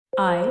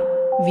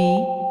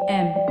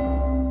IVM.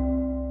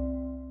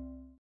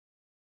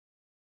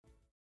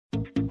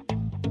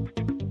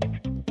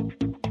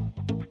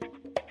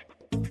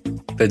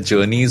 The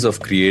journeys of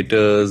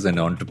creators and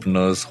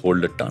entrepreneurs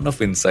hold a ton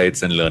of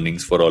insights and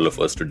learnings for all of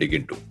us to dig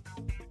into.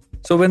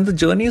 So when the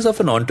journeys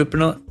of an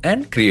entrepreneur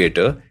and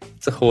creator,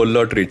 it's a whole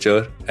lot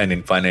richer and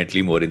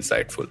infinitely more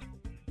insightful.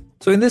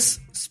 So in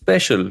this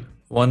special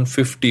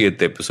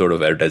 150th episode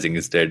of Advertising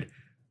is Dead,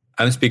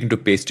 I'm speaking to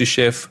pastry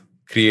chef,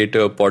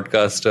 creator,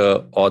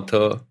 podcaster,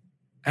 author,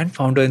 and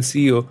founder and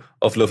CEO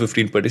of Love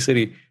 15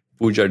 Patisserie,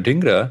 Pooja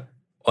Dhingra,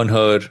 on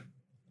her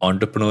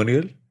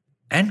entrepreneurial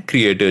and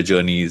creator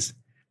journeys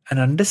and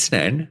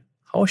understand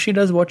how she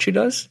does what she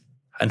does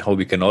and how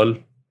we can all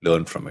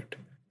learn from it.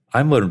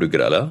 I'm Varun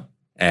Duggirala,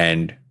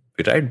 and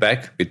we're right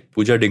back with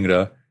Pooja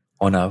Dhingra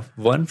on our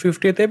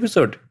 150th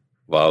episode.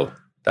 Wow,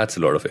 that's a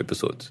lot of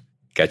episodes.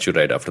 Catch you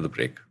right after the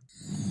break.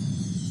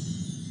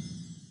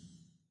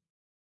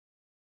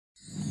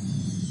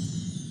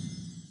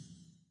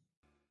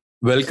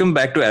 Welcome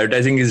back to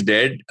Advertising is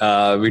Dead.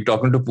 We're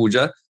talking to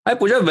Pooja. Hi,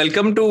 Pooja.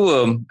 Welcome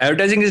to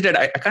Advertising is Dead.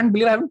 I can't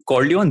believe I haven't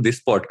called you on this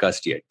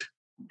podcast yet.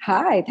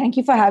 Hi, thank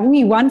you for having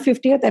me.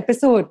 150th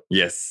episode.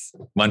 Yes,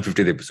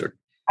 150th episode.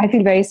 I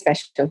feel very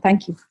special.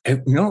 Thank you.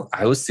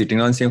 I was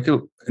sitting on saying,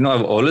 okay,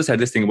 I've always had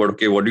this thing about,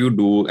 okay, what do you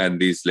do at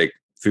these like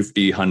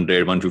 50,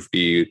 100,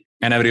 150?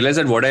 And I realized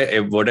that what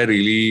I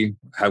really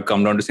have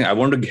come down to saying, I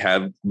want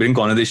to bring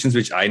conversations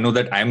which I know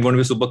that I'm going to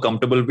be super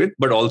comfortable with,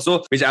 but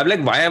also which I'm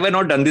like, why have I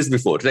not done this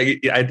before?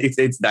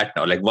 It's that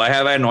now. Like, why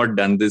have I not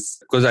done this?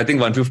 Because I think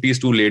 150 is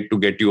too late to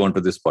get you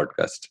onto this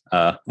podcast.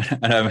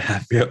 And I'm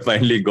happy I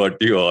finally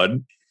got you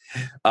on.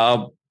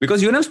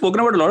 Because you and I have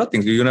spoken about a lot of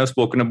things. You and I have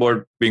spoken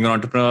about being an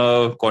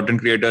entrepreneur, content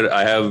creator.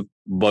 I have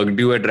bugged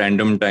you at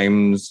random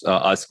times,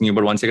 asking you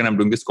about, one second, I'm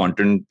doing this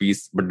content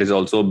piece, but there's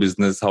also a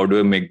business. How do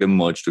I make them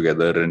merge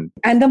together?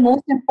 And the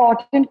most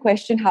important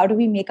question, how do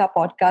we make our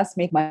podcast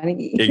make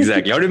money?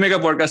 Exactly. How do you make a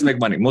podcast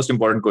make money? Most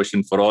important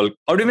question for all.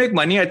 How do you make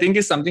money? I think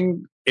is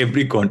something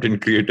every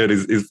content creator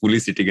is fully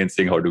sitting and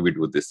saying, how do we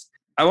do this?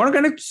 I want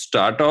to kind of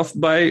start off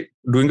by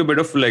doing a bit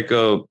of like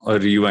a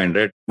rewind,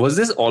 right? Was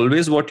this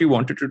always what you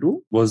wanted to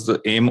do? Was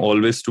the aim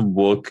always to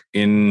work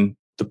in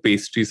the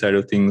pastry side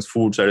of things,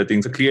 food side of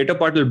things? The creator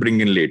part will bring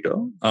in later,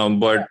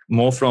 but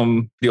more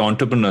from the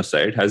entrepreneur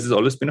side. Has this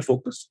always been a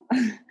focus?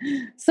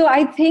 So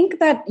I think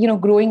that,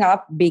 growing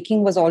up,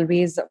 baking was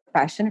always a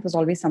passion. It was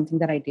always something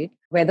that I did.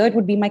 Whether it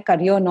would be my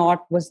career or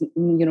not was,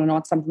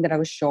 not something that I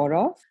was sure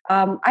of.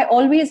 I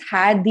always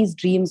had these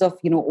dreams of,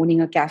 owning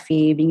a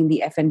cafe, being in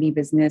the F&B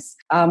business.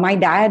 My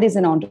dad is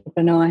an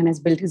entrepreneur and has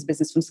built his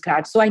business from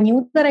scratch. So I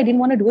knew that I didn't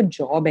want to do a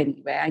job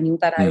anywhere. I knew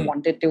that I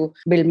wanted to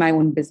build my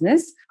own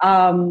business.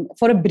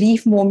 For a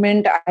brief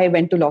moment, I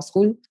went to law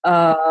school.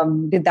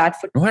 Did that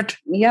for... What?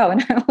 Yeah,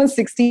 when I was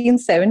 16,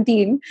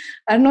 17.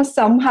 I don't know,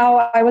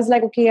 somehow I was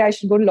like, okay, I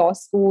should go to law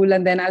school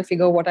and then I'll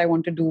figure what I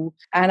want to do.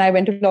 And I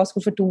went to law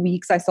school for 2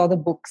 weeks. I saw the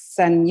books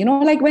and,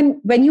 like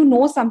when you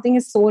know something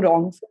is so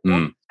wrong for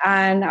you,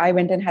 and I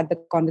went and had the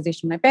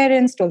conversation with my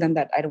parents, told them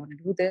that I don't want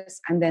to do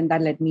this. And then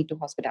that led me to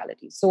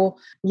hospitality. So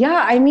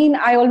yeah,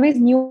 I always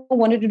knew I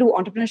wanted to do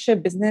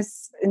entrepreneurship,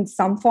 business in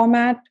some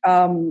format.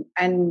 And,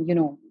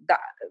 the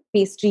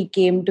pastry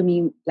came to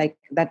me like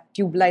that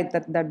tube light,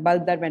 that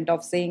bulb that went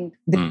off saying,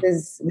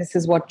 this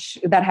is what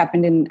that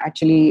happened in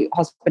actually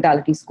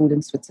hospitality school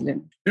in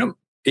Switzerland.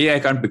 I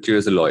can't picture you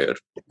as a lawyer.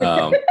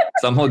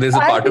 Somehow there's a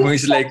part of me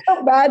which is like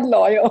a bad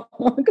lawyer.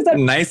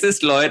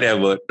 Nicest lawyer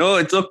ever. No,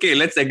 it's okay.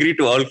 Let's agree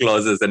to all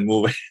clauses and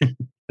move.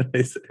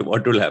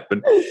 What will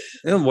happen?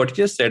 What you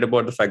just said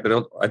about the fact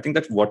that I think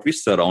that's what we're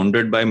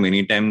surrounded by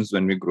many times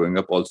when we're growing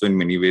up. Also, in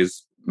many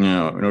ways,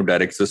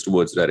 directs us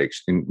towards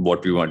direction in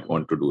what we want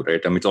to do,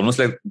 right? I mean, it's almost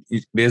like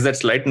there's that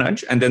slight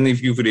nudge, and then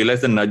if you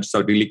realize the nudge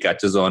really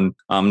catches on,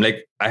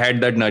 like I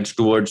had that nudge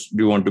towards,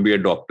 do you want to be a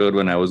doctor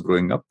when I was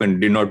growing up, and it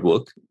did not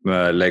work.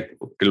 Like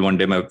till one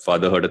day, my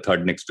father heard a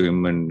thud next to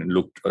him and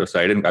looked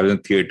aside, and I was in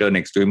theater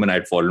next to him, and I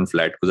had fallen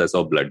flat because I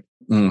saw blood.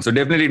 So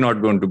definitely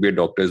not going to be a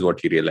doctor is what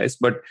he realized.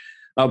 But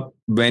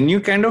when you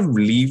kind of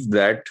leave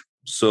that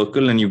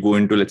circle and you go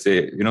into, let's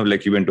say,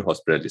 like you went to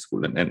hospitality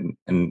school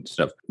and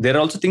stuff, there are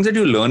also things that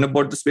you learn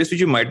about the space which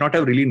you might not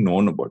have really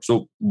known about.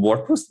 So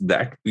what was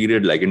that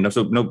period like in terms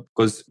of,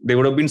 because there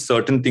would have been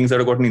certain things that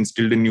have gotten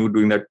instilled in you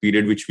during that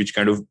period which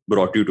kind of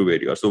brought you to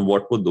where you are. So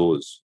what were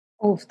those?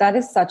 Oh, that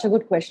is such a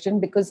good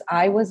question, because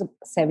I was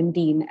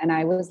 17 and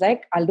I was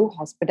like, I'll do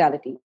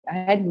hospitality. I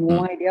had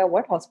no idea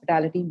what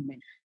hospitality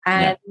meant.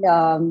 And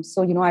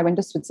so, I went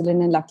to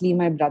Switzerland, and luckily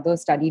my brother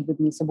studied with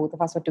me. So both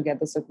of us were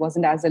together. So it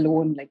wasn't as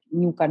alone, like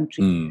new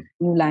country,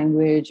 new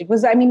language. It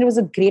was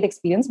a great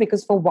experience,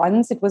 because for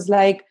once it was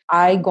like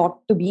I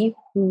got to be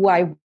who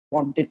I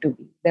wanted to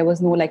be. There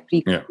was no like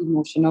preconceived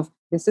notion of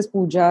this is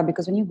Pooja,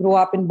 because when you grow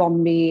up in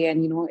Bombay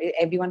and,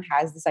 everyone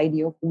has this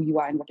idea of who you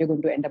are and what you're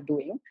going to end up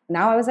doing.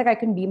 Now I was like, I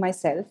can be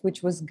myself,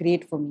 which was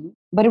great for me.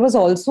 But it was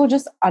also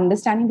just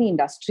understanding the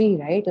industry,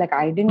 right? Like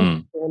I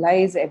didn't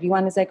realize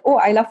everyone is like, oh,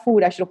 I love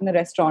food, I should open a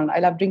restaurant. I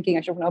love drinking,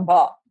 I should open a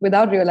bar,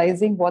 without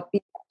realizing what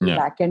the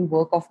back end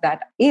work of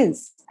that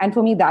is. And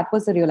for me, that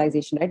was the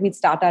realization, right? We'd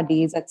start our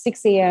days at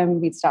 6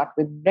 a.m. We'd start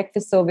with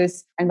breakfast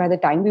service. And by the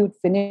time we would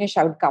finish,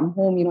 I would come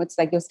home. It's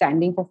like you're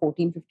standing for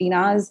 14, 15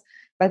 hours.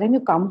 By the time you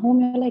come home,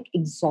 you're like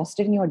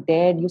exhausted and you're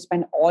dead. You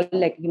spend all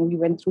you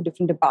went through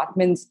different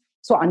departments.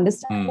 So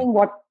understanding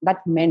what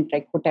that meant,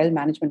 like hotel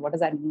management, what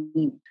does that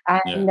mean?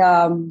 And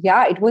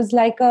it was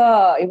like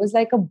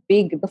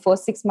the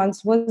first 6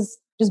 months was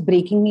just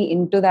breaking me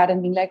into that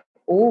and being like,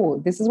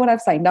 oh, this is what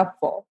I've signed up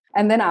for.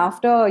 And then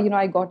after,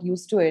 I got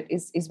used to it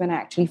is when I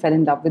actually fell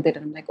in love with it.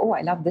 And I'm like, oh, I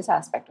love this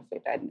aspect of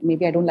it. And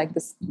maybe I don't like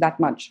this that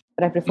much,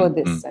 but I prefer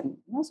this. And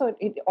so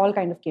it all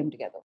kind of came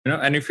together.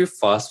 And if you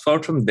fast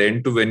forward from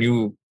then to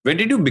when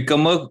did you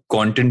become a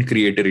content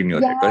creator in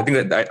your head? I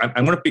think that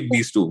I'm going to pick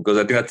these two because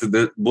I think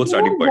that's both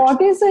starting points.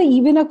 What is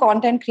even a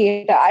content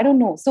creator? I don't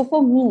know. So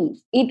for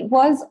me, it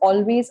was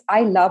always,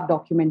 I love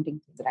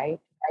documenting things, right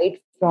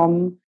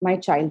from my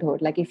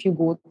childhood. Like if you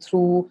go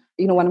through,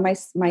 one of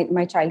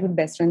my childhood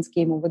best friends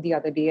came over the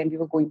other day and we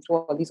were going through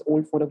all these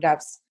old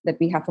photographs that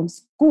we have from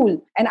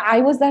school. And I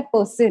was that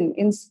person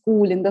in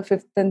school in the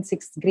 5th and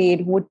 6th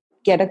grade who would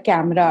get a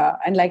camera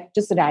and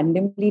just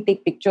randomly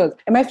take pictures.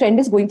 And my friend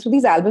is going through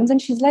these albums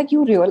and she's like,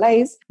 you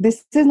realize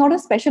this is not a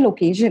special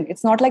occasion.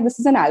 It's not like this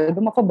is an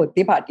album of a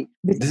birthday party.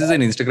 This is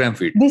an Instagram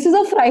feed. This is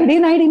a Friday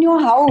night in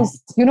your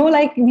house. We're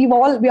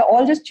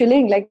all just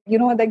chilling.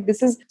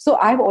 This is, so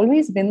I've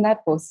always been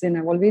that person.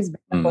 I've always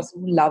been the person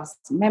who loves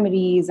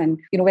memories and,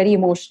 very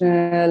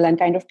emotional and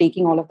kind of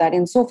taking all of that.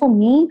 And so for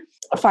me,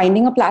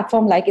 finding a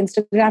platform like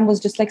Instagram was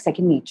just like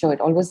second nature. It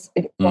was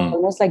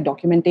almost like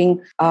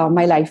documenting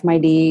my life, my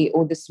day.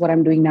 Oh, this is what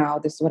I'm doing now.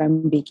 This is what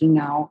I'm baking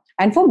now.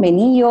 And for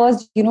many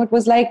years, it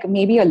was like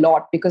maybe a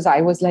lot because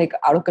I was like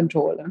out of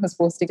control. I was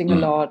posting a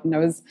lot and I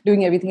was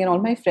doing everything. And all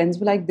my friends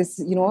were like, this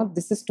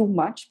is too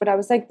much. But I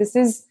was like, this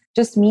is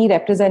just me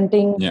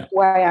representing who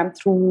I am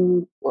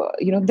through,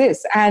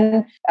 this.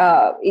 And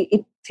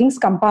things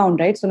compound,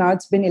 right? So now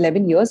it's been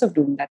 11 years of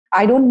doing that.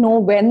 I don't know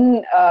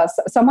when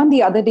someone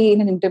the other day in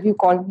an interview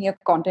called me a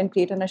content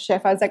creator and a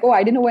chef. I was like, oh,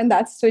 I didn't know when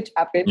that switch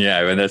happened.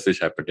 Yeah, when that switch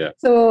happened, yeah.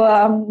 So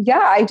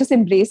I just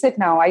embrace it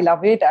now. I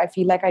love it. I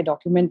feel like I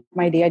document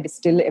my day. I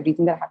distill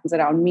everything that happens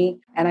around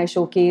me and I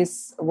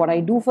showcase what I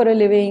do for a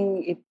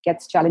living. It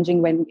gets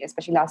challenging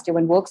especially last year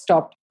when work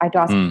stopped. I had to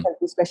ask myself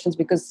these questions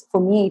because for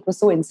me, it was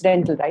so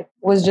incidental, right? It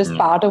was just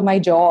part of my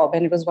job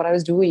and it was what I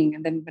was doing.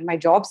 And then when my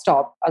job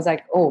stopped, I was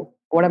like, oh,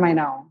 what am I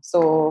now?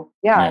 So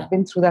I've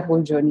been through that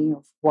whole journey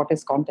of what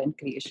is content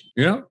creation.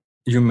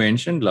 You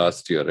mentioned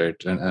last year, right?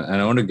 And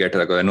I want to get to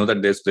that because I know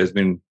that there's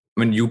been,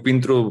 you've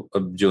been through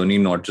a journey,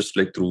 not just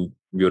like through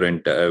your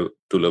entire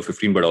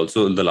 15, but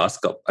also the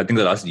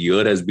last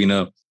year has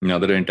been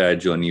another entire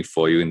journey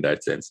for you in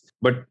that sense.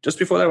 But just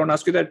before that, I want to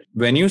ask you that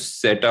when you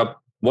set up,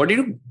 what did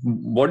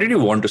you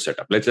want to set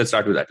up? Let's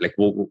start with that. Like,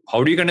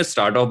 how do you kind of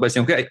start off by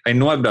saying, okay, I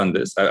know I've done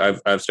this.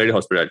 I've studied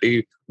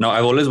hospitality. Now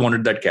I've always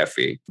wanted that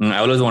cafe. I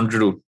always wanted to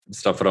do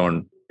stuff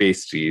around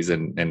pastries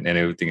and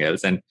everything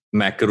else. And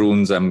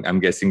macaroons, I'm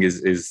guessing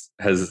is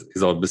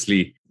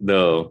obviously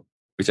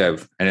which I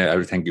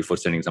will thank you for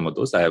sending some of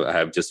those. I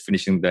have just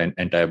finishing the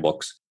entire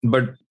box.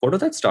 But what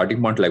was that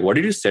starting point like? What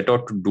did you set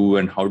out to do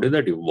and how did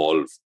that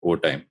evolve over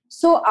time?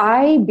 So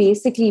I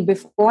basically,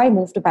 before I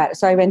moved to Paris,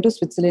 so I went to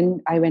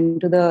Switzerland. I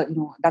went to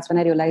that's when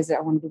I realized that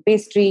I wanted to do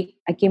pastry.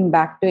 I came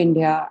back to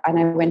India and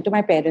I went to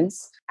my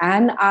parents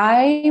and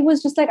I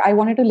was just like, I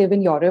wanted to live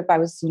in Europe. I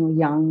was,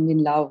 young,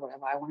 in love,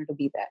 whatever. I wanted to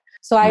be there.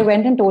 So I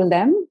went and told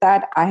them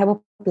that I have a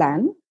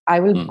plan.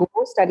 I will go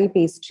study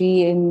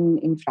pastry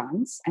in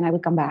France and I will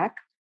come back.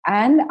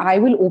 And I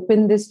will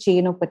open this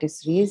chain of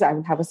patisseries. I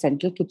will have a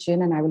central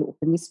kitchen and I will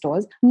open these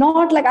stores.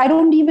 Not like, I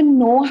don't even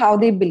know how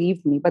they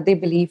believed me, but they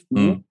believed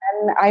me.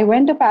 And I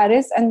went to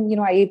Paris and,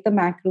 I ate the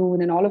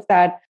macaroon and all of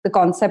that. The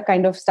concept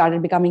kind of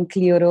started becoming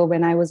clearer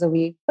when I was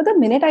away. But the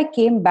minute I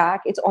came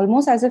back, it's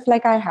almost as if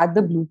like I had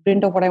the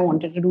blueprint of what I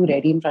wanted to do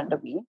ready in front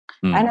of me.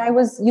 And I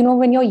was,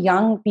 when you're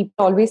young, people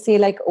always say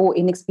like, oh,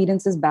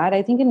 inexperience is bad.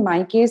 I think in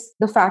my case,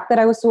 the fact that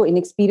I was so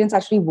inexperienced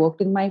actually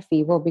worked in my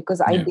favor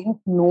because I didn't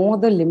know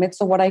the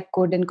limits of what I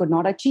could and could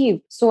not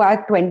achieve. So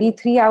at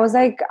 23, I was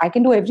like, I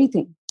can do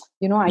everything.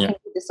 I can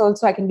do this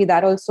also, I can be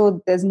that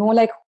also. There's no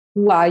like,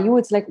 who are you?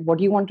 It's like, what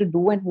do you want to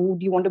do and who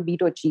do you want to be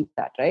to achieve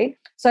that, right?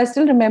 So I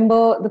still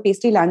remember the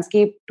pastry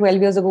landscape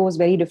 12 years ago was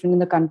very different in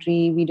the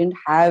country. We didn't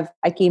have,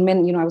 I came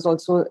in, I was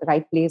also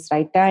right place,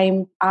 right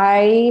time.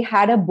 I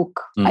had a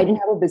book. I didn't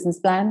have a business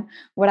plan,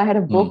 but I had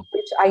a book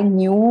which I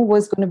knew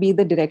was going to be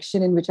the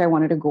direction in which I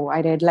wanted to go. I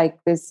read like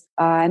this,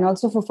 and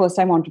also for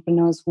first-time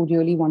entrepreneurs who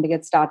really want to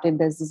get started,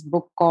 there's this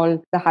book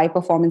called The High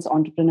Performance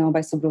Entrepreneur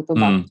by Subrata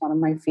Bhatt. It's one of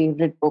my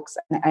favorite books.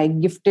 And I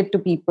gift it to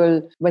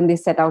people when they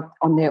set out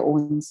on their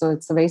own. So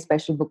it's a very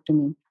special book to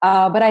me.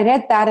 But I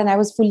read that and I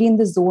was fully in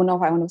the zone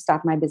of I want to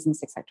start my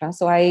business, etc.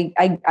 So I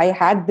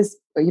had this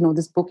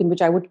this book in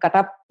which I would cut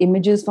up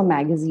images for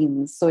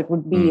magazines. So it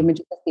would be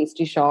images of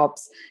pastry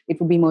shops. It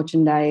would be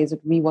merchandise.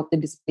 It would be what the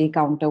display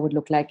counter would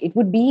look like. It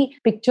would be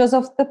pictures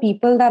of the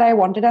people that I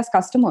wanted as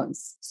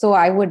customers. So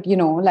I would,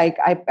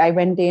 I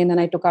went in and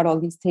I took out all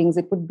these things.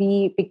 It would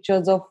be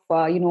pictures of,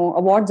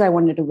 awards I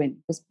wanted to win.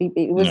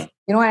 It was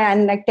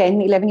and like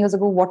 10, 11 years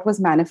ago, what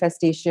was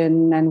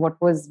manifestation and what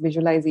was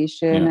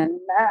visualization? And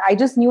I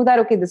just knew that,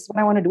 okay, this is what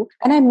I want to do.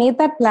 And I made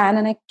that plan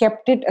and I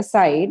kept it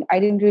aside.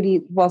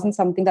 It wasn't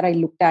something that I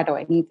looked at or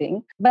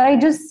anything, but I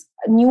just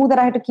knew that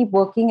I had to keep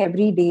working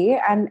every day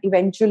and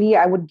eventually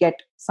I would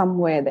get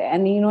somewhere there.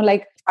 And,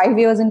 5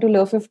 years into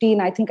Lure 15,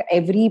 I think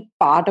every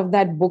part of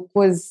that book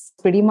was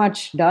pretty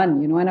much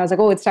done, and I was like,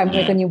 oh, it's time to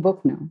make a new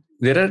book now.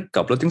 There are a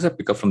couple of things I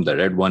pick up from that,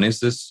 right? One is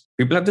this,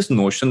 people have this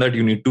notion that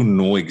you need to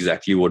know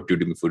exactly what you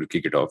do before you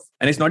kick it off.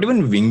 And it's not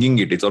even winging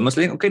it. It's almost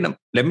like, okay, now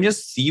let me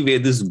just see where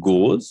this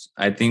goes.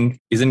 I think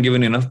isn't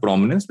given enough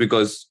prominence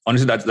because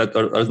honestly, that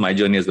was my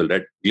journey as well,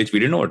 right? Glitch, we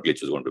didn't know what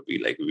Glitch was going to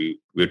be. Like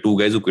we're two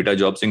guys who quit our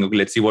job saying, okay,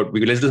 let's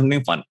do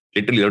something fun.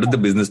 Literally, what is the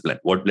business plan?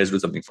 Let's do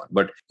something fun.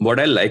 But what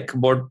I like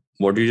about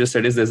what you just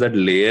said is there's that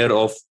layer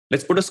of,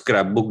 let's put a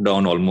scrapbook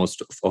down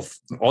almost of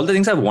all the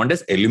things I want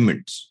as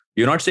elements.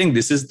 You're not saying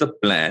this is the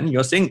plan.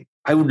 You're saying,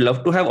 I would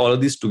love to have all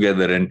of these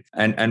together.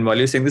 And while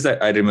you're saying this,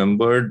 I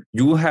remembered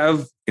you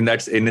have, in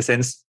a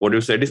sense, what you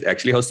said is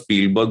actually how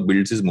Spielberg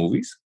builds his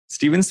movies.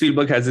 Steven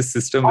Spielberg has this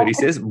system where he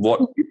says,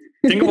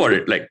 think about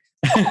it, like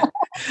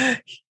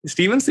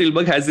Steven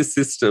Spielberg has this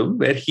system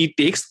where he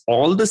takes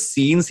all the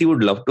scenes he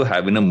would love to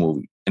have in a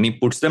movie and he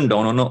puts them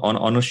down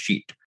on a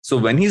sheet. So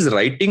when he's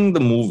writing the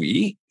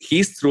movie,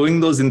 he's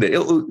throwing those in there.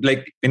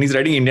 Like when he's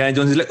writing Indiana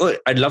Jones, he's like, oh,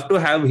 I'd love to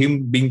have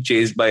him being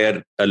chased by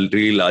a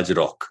really large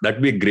rock.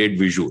 That'd be a great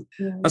visual.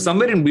 Now,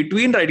 somewhere in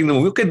between writing the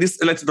movie, okay,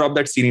 let's drop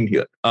that scene in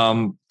here.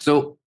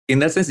 So in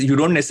that sense, you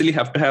don't necessarily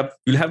have to have,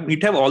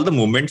 need to have all the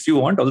moments you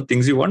want, all the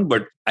things you want.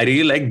 But I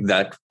really like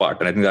that part.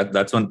 And I think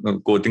that's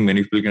one core thing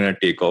many people can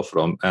take off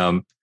from.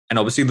 And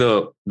obviously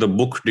the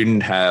book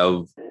didn't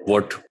have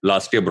what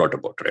last year brought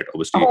about, right?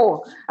 Obviously.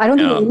 Oh, I don't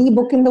think any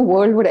book in the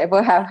world would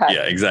ever have had.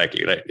 Yeah,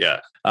 exactly. Right. Yeah.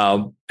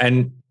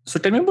 And so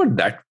tell me about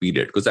that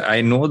period, because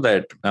I know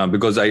that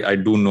because I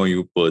do know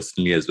you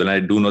personally as well. I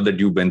do know that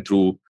you went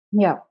through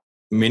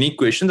many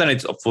questions, and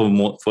it's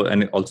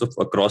and also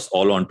across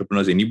all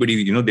entrepreneurs,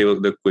 anybody, they were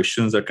the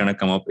questions that kind of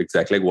come up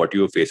exactly like what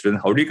you were faced with.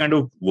 And how do you kind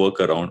of work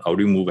around? How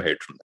do you move ahead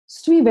from that?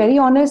 So to be very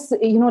honest,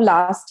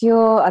 last year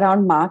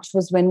around March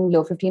was when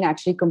Lure 15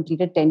 actually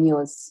completed 10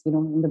 years,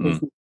 in the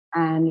business.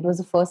 And it was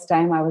the first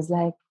time I was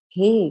like,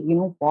 hey, you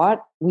know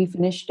what? We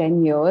finished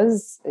 10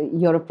 years.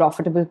 You're a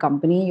profitable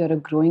company. You're a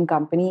growing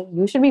company.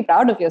 You should be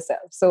proud of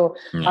yourself. So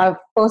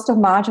 1st of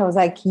March, I was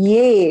like,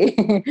 yay.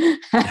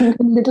 And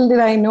little did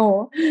I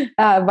know,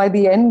 by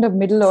the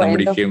middle or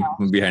end of March. Somebody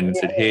came behind and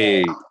said,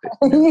 hey.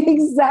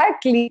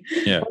 Exactly.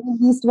 Yeah.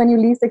 When you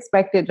least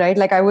expect it, right?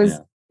 Like I was...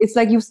 It's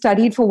like you've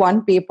studied for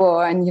one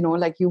paper and,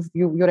 like you're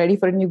ready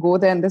for it and you go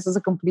there and this is a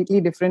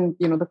completely different,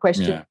 the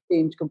question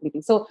changed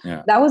completely. So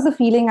that was the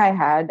feeling I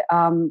had.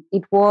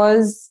 It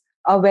was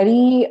a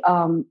very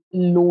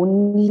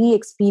lonely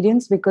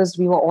experience because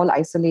we were all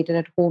isolated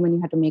at home and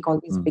you had to make all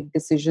these big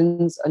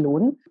decisions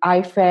alone.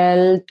 I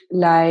felt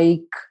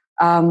like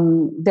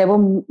there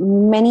were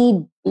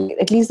many,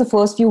 at least the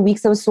first few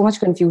weeks, there was so much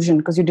confusion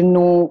because you didn't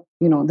know,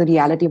 the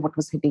reality of what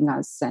was hitting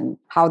us and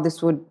how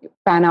this would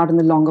pan out in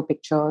the longer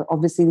picture.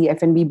 Obviously, the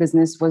F&B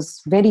business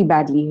was very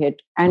badly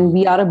hit. And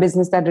we are a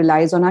business that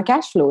relies on our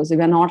cash flows.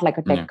 We are not like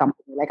a tech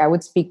company. Like I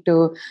would speak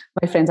to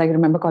my friends. I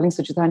remember calling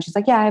Suchita and she's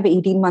like, yeah, I have an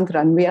 18-month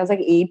runway. I was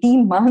like,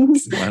 18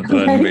 months?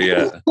 Runway,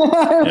 yeah.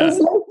 I was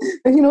like,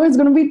 it's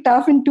going to be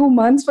tough in 2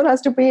 months for us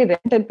to pay rent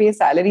and pay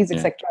salaries,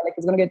 etc. Like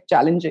it's going to get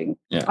challenging.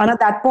 Yeah. And at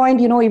that point,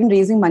 even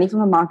raising money from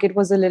the market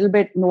was a little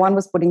bit, no one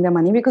was putting their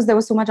money because there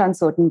was so much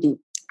uncertainty.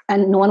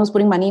 And no one was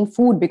putting money in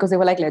food because they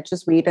were like, let's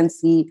just wait and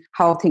see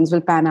how things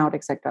will pan out,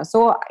 etc.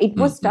 So it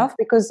was tough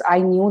because I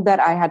knew that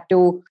I had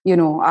to,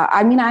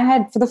 I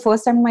had, for the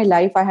first time in my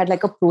life, I had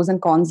like a pros and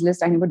cons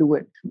list. I never do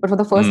it. But for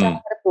the first time, I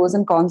had a pros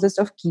and cons list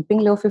of keeping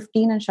Lure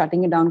 15 and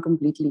shutting it down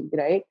completely,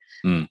 right?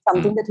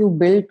 Something that you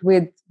built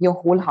with your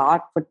whole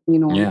heart for,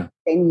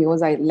 10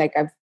 years.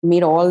 I've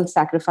made all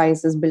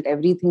sacrifices, built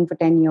everything for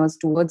 10 years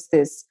towards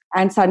this.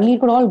 And suddenly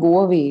it could all go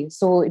away.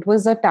 So it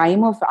was a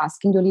time of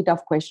asking really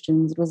tough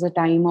questions. It was a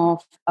time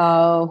of,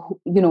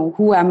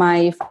 who am I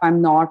if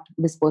I'm not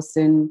this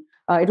person?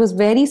 It was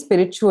very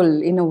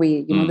spiritual in a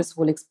way, this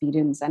whole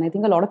experience. And I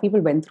think a lot of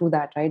people went through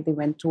that, right? They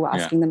went through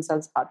asking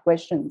themselves hard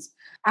questions.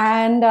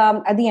 And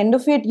at the end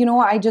of it,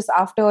 I just,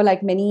 after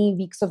like many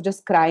weeks of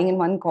just crying in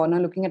one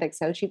corner, looking at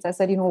Excel sheets, I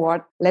said, you know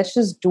what, let's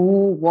just do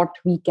what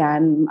we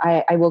can.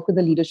 I work with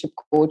a leadership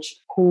coach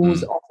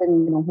who's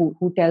often,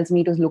 who tells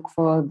me to look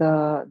for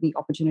the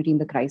opportunity in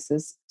the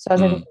crisis. So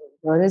I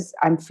was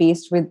like, I'm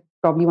faced with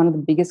probably one of the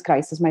biggest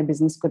crises my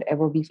business could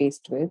ever be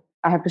faced with.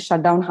 I have to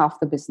shut down half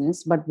the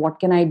business, but what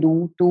can I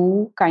do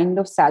to kind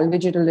of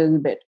salvage it a little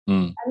bit?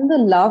 And the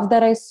love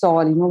that I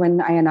saw,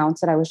 when I announced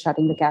that I was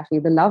shutting the cafe,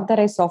 the love that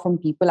I saw from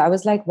people, I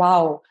was like,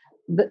 wow,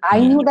 I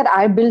knew that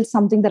I built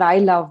something that I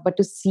love, but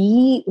to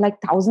see like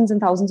thousands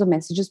and thousands of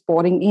messages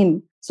pouring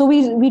in. So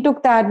we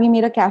took that, we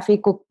made a cafe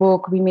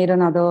cookbook, we made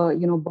another,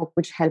 book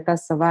which helped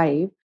us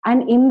survive.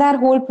 And in that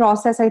whole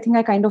process, I think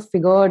I kind of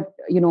figured,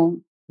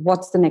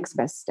 what's the next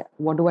best step?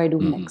 What do I do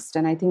next?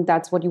 And I think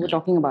that's what you were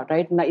talking about,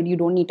 right? You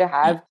don't need to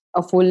have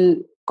a full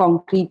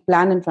concrete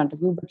plan in front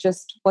of you, but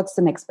just what's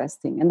the next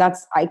best thing? And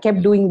I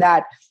kept doing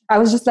that. I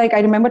was just like, I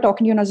remember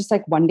talking to you and I was just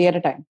like, one day at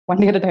a time.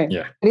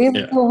 Yeah.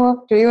 Today's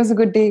over. Today was a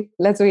good day.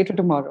 Let's wait for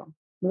tomorrow.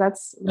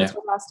 That's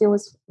what last year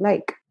was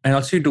like. And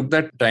also you took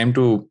that time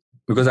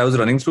because I was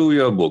running through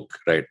your book,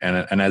 right?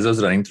 And as I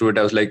was running through it,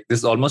 I was like, this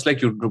is almost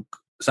like you took,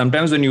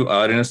 sometimes when you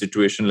are in a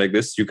situation like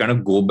this, you kind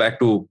of go back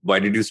to why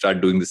did you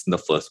start doing this in the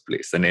first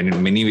place? And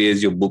in many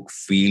ways, your book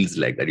feels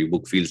like that. Your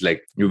book feels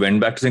like you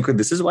went back to saying,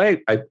 this is why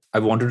I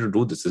wanted to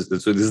do this.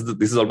 So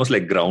this is almost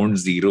like ground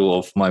zero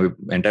of my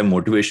entire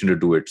motivation to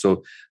do it.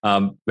 So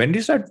when did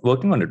you start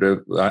working on it?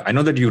 I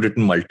know that you've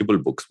written multiple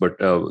books, but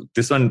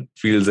this one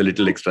feels a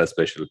little extra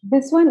special.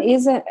 This one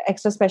is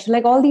extra special.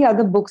 Like all the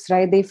other books,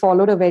 right? They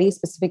followed a very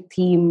specific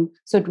theme.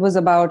 So it was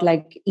about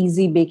like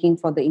easy baking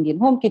for the Indian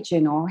home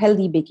kitchen, or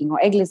healthy baking, or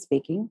eggless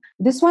baking.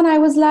 This one, I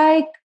was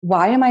like,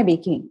 why am I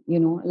baking?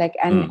 And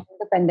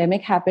the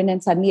pandemic happened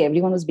and suddenly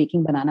everyone was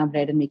baking banana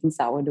bread and making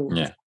sourdough.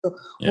 So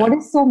what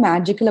is so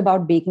magical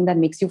about baking that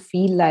makes you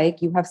feel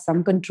like you have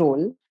some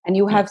control and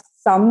you have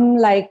some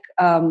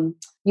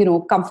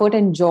comfort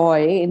and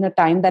joy in a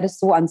time that is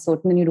so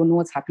uncertain and you don't know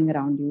what's happening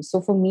around you.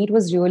 So for me, it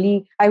was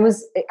really, I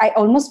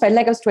almost felt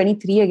like I was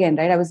 23 again,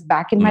 right? I was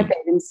back in my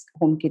parents'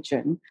 home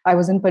kitchen. I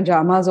was in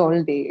pajamas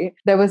all day.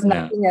 There was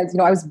nothing else.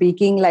 I was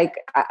baking like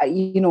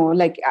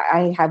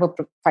I have a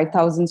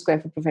 5,000 square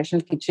foot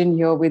professional kitchen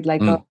here with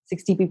like a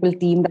 60 people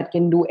team that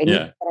can do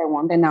anything that I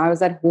want. And now I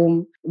was at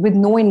home with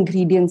no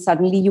ingredients.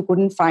 Suddenly you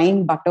couldn't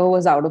find, butter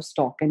was out of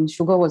stock and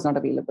sugar was not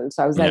available.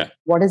 So I was like,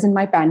 what is in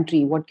my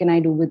pantry? What can I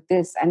do with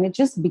this? And it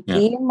just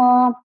became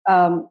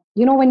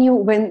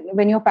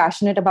when you're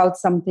passionate about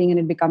something and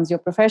it becomes your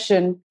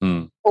profession,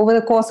 over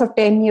the course of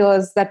 10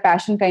 years, that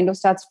passion kind of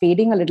starts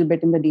fading a little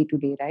bit in the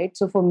day-to-day, right?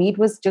 So for me, it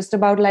was just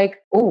about like,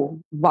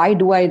 oh, why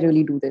do I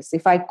really do this?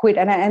 If I quit,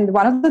 and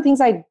one of the things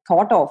I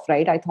thought of,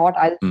 right? I thought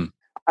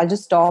I'll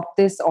just stop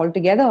this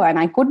altogether and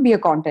I could be a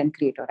content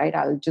creator, right?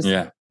 I'll just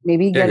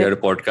maybe you had a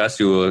podcast,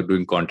 you were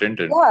doing content.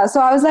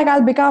 So I was like,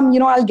 I'll become,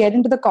 I'll get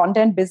into the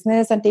content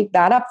business and take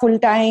that up full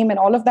time and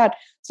all of that.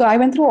 So I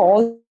went through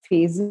all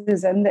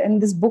phases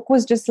and this book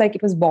was just like,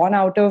 it was born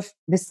out of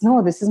this.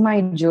 No, this is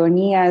my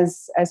journey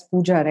as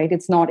Pooja, right?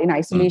 It's not in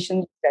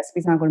isolation.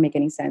 Recipe's not going to make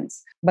any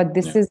sense, but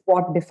this is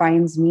what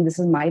defines me. This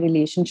is my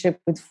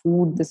relationship with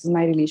food. This is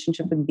my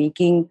relationship with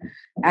baking.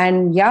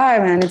 And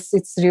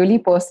it's really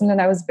personal.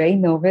 And I was very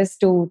nervous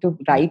to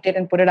write it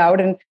and put it out.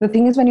 And the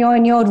thing is, when you're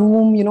in your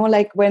room,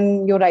 like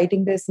when you're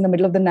writing this in the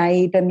middle of the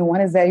night and no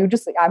one is there,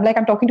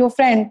 I'm talking to a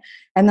friend.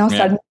 And now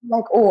suddenly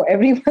like, oh,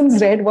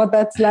 everyone's read what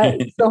that's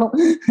like. So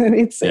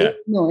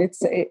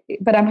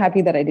but I'm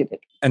happy that I did it.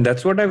 And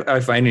that's what I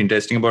find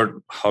interesting about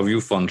how you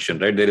function,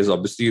 right? There's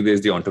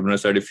the entrepreneur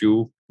side of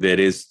you. There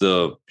is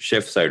the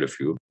chef side of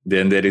you.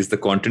 Then there is the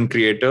content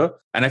creator.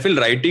 And I feel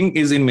writing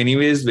is in many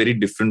ways very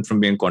different from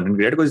being a content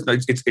creator because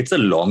it's a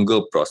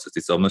longer process.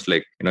 It's almost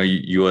like,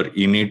 you are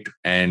in it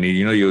and,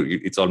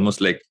 it's almost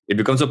like it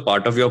becomes a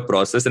part of your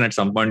process. And at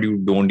some point you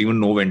don't even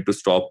know when to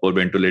stop or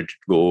when to let it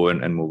go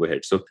and move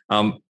ahead. So,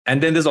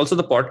 and then there's also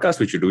the podcast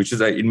which you do, which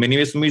is in many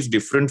ways for me is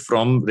different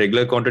from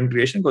regular content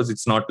creation because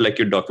it's not like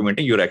you're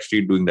documenting, you're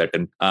actually doing that.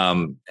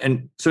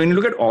 And so when you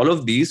look at all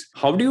of these,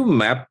 how do you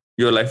map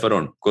your life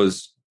around?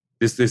 Because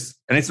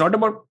and it's not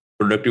about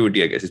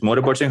productivity, I guess. It's more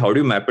about saying, how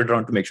do you map it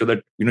around to make sure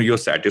that, you're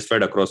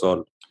satisfied across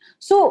all?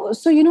 So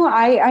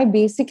I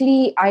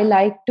basically, I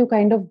like to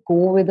kind of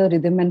go with the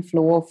rhythm and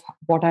flow of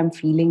what I'm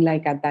feeling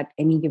like at that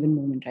any given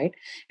moment, right?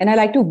 And I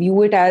like to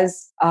view it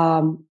as,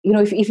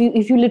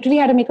 if you literally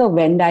had to make a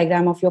Venn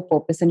diagram of your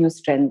purpose and your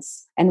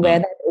strengths and where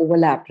that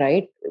overlap,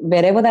 right?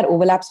 Wherever that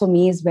overlaps for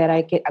me is where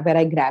I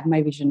grab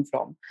my vision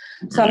from.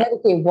 So I'm like,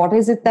 okay, what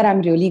is it that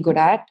I'm really good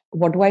at?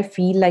 What do I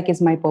feel like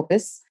is my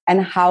purpose?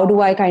 And how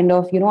do I kind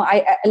of,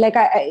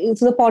 it's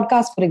the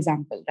podcast, for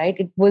example, right?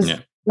 It was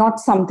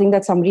not something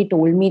that somebody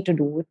told me to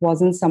do. It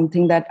wasn't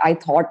something that I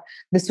thought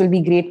this will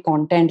be great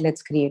content.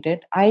 Let's create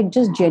it. I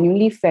just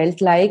genuinely felt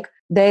like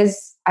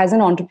as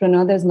an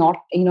entrepreneur, there's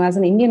not, as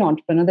an Indian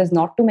entrepreneur, there's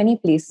not too many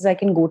places I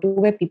can go to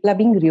where people are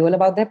being real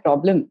about their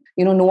problem.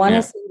 No one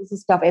is saying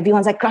this stuff.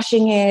 Everyone's like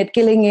crushing it,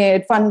 killing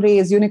it,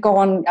 fundraise,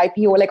 unicorn,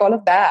 IPO, like all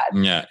of that.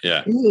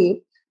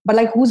 Really. But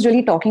like, who's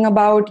really talking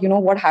about,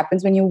 what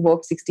happens when you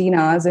work 16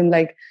 hours and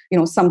like,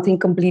 something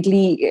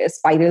completely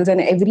spirals and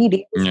every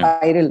day is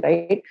spiral,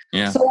 right?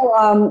 Yeah.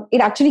 So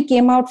it actually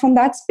came out from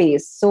that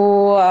space.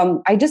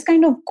 So I just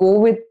kind of go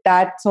with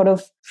that sort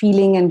of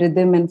feeling and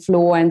rhythm and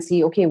flow and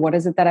see, okay, what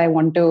is it that I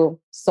want to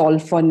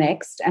solve for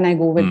next, and I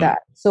go with that.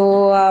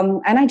 So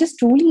and I just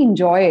truly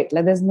enjoy it.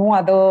 Like there's no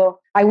other.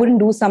 I wouldn't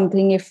do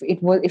something if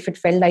it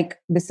felt like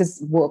this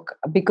is work,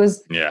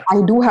 because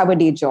I do have a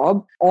day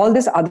job. All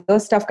this other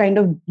stuff kind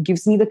of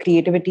gives me the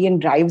creativity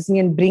and drives me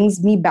and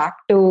brings me back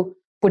to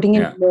putting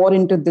in more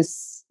into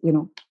this,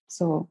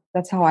 So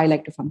that's how I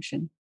like to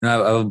function.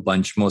 Now, I have a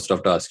bunch more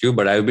stuff to ask you,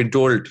 but I've been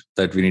told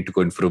that we need to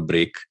go in for a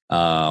break.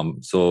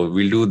 So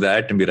we'll do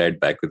that and be right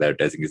back with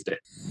Advertising is Dead.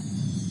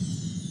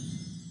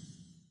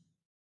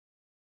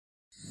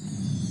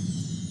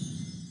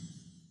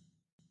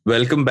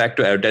 Welcome back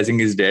to Advertising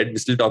is Dead. We're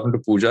still talking to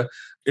Pooja.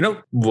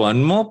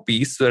 One more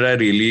piece that I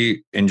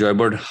really enjoy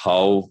about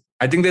how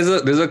I think there's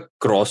a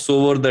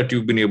crossover that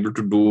you've been able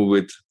to do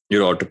with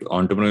your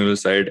entrepreneurial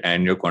side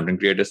and your content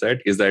creator side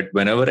is that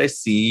whenever I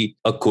see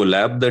a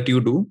collab that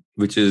you do,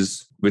 which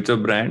is with a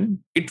brand,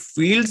 it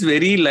feels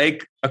very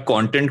like a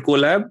content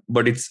collab,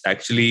 but it's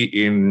actually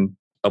in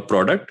a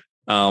product.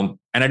 And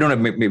I don't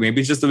know, maybe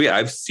it's just the way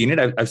I've seen it.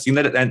 I've seen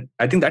that, and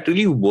I think that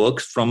really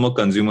works from a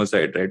consumer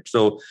side, right?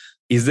 So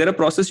is there a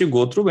process you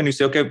go through when you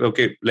say,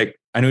 okay, like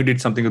I know you did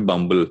something with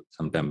Bumble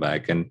sometime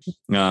back, and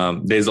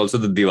there's also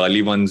the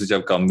Diwali ones which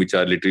have come, which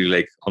are literally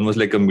like almost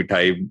like a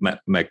mithai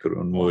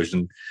macaron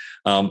version.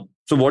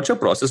 So what's your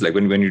process like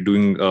when you're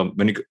doing,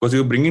 because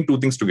you're bringing two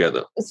things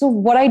together? So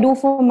what I do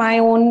for my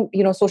own,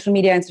 social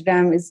media,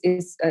 Instagram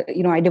is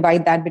I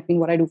divide that between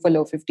what I do for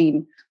Love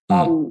 15.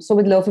 So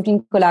with Love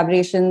 15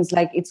 collaborations,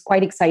 like it's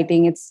quite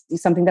exciting. It's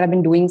something that I've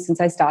been doing since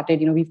I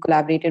started. We've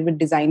collaborated with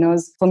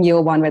designers from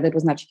year one, whether it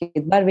was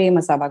Nachiket Barve,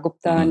 Masaba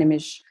Gupta,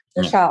 Nimish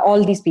Shah,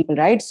 all these people,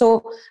 right?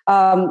 So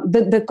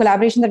the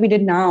collaboration that we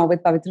did now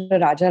with Pavitra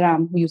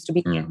Rajaram, who used to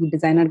be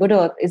designer at Good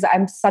Earth,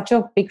 I'm such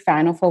a big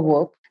fan of her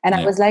work. And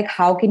I was like,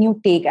 how can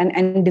you take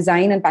and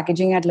design and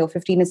packaging at Love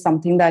 15 is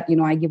something that,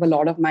 I give a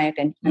lot of my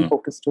attention and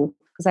focus to,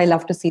 because I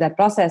love to see that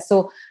process.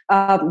 So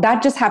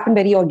that just happened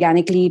very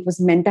organically. It was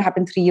meant to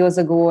happen 3 years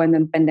ago, and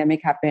then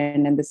pandemic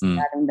happened and this and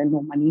that, and then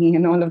no money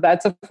and all of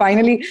that. So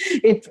finally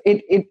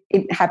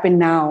it happened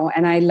now.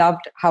 And I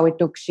loved how it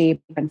took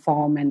shape and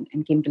form and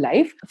came to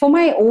life. For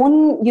my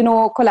own,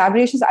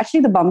 collaborations, actually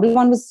the Bumble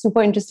one was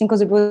super interesting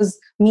because it was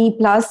me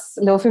plus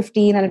Love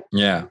 15. And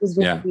it was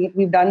really great.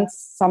 We've done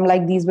some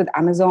like these with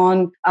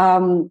Amazon.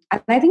 And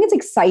I think it's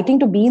exciting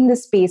to be in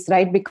this space,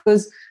 right?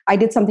 Because I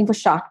did something for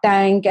Shark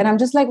Tank, and I'm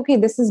just like, okay,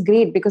 this is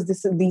great because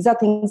these are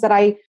things that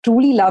I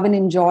truly love and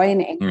enjoy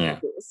in any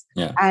case.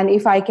 And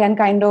if I can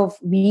kind of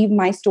weave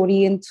my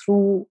story in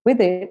through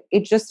with it,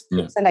 it just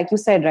feels, and like you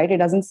said, right, it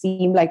doesn't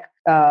seem like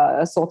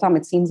a sore thumb.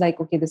 It seems like,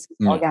 okay, this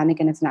is organic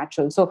and it's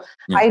natural. So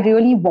I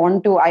really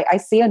want to, I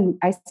say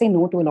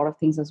no to a lot of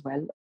things as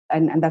well.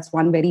 And that's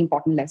one very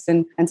important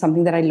lesson and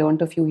something that I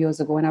learned a few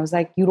years ago. And I was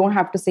like, you don't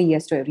have to say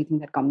yes to everything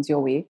that comes your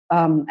way.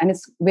 And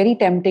it's very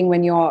tempting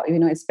when you're,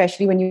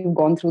 especially when you've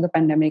gone through the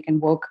pandemic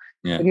and work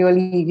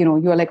really,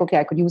 you're like, okay,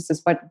 I could use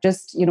this. But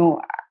just,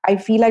 I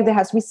feel like there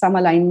has to be some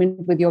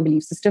alignment with your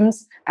belief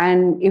systems.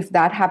 And if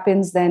that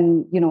happens,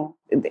 then,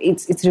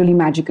 it's really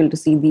magical to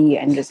see the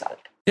end result.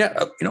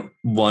 Yeah.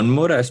 One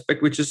more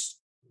aspect, which just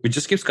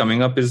keeps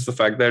coming up, is the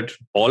fact that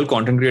all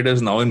content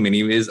creators now in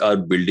many ways are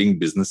building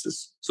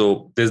businesses.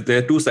 So there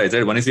are two sides,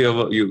 right? One is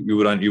you're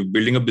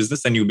building a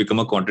business and you become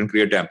a content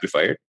creator to amplify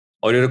it.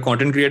 Or you're a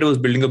content creator who's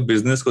building a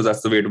business because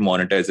that's the way to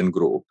monetize and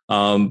grow.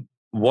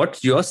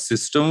 What's your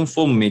system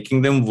for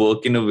making them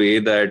work in a way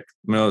that,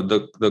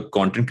 the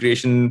content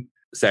creation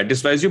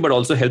satisfies you, but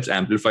also helps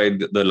amplify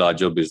the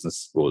larger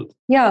business goal?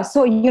 Yeah.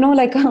 So,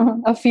 like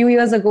a few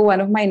years ago, one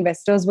of my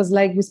investors was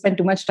like, you spend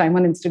too much time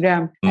on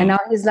Instagram. And now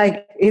he's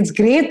like, it's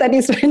great that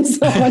you spend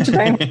so much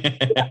time.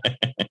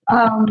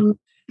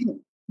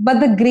 But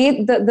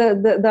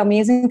the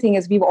amazing thing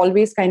is we've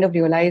always kind of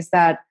realized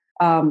that,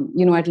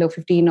 at Love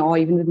 15 or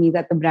even with me,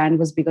 that the brand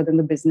was bigger than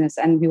the business.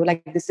 And we were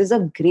like, this is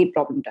a great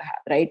problem to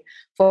have, right?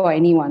 For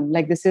anyone.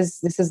 Like this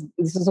is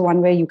the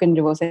one where you can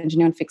reverse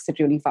engineer and fix it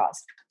really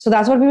fast. So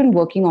that's what we've been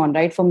working on,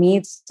 right? For me,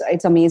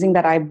 it's amazing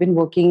that I've been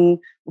working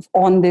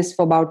on this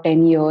for about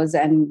 10 years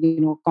and,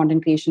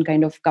 content creation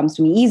kind of comes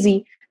to me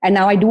easy. And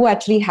now I do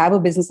actually have a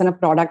business and a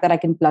product that I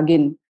can plug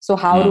in. So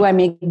how do I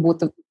make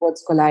both of the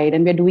worlds collide?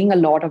 And we're doing a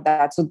lot of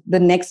that. So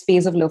the next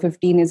phase of Love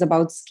 15 is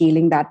about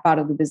scaling that part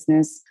of the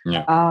business,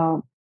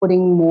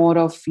 putting more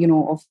of,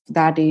 of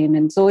that in.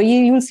 And so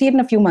you'll see it in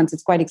a few months.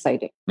 It's quite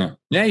exciting.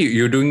 Yeah.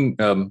 You're doing,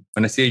 when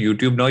I say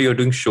YouTube now, you're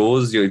doing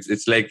shows.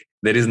 It's like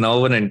there is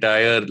now an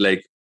entire,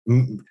 like,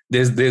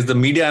 there's the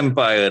media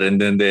empire, and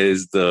then there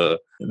is the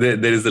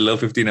Love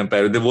 15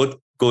 empire. They both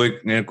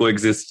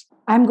coexist.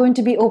 I'm going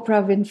to be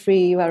Oprah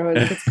Winfrey,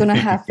 Varun. It's going to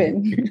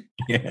happen.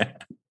 Yeah.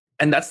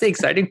 And that's the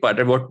exciting part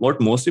of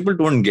what most people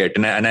don't get.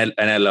 And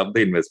I love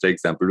the investor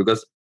example,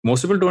 because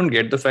most people don't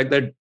get the fact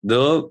that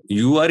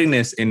you are in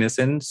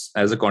essence,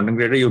 as a content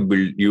creator,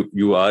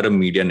 you are a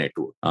media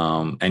network,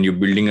 and you're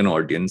building an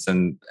audience,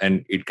 and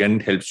it can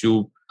help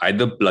you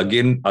either plug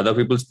in other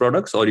people's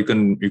products, or you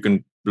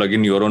can plug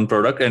in your own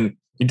product, and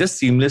it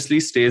just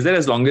seamlessly stays there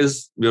as long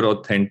as you're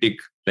authentic,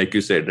 like you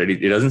said, right?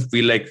 It doesn't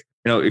feel like,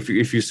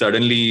 if you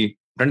suddenly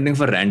trying to think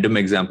of a random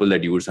example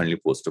that you would suddenly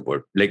post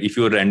about. Like if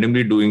you're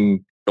randomly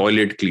doing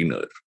toilet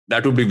cleaner,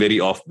 that would be very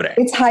off-brand.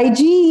 It's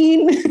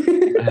hygiene.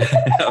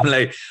 I'm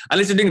like,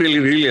 unless you're doing really,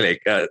 really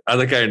like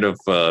other kind of,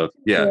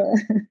 yeah.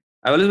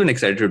 I've always been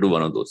excited to do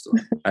one of those. So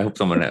I hope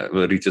someone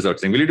reaches out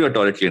saying, will you do a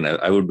toilet cleaner?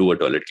 I would do a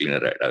toilet cleaner,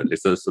 right?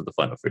 It's also the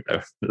fun of it.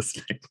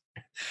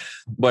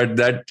 But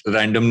that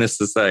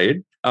randomness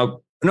aside,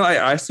 I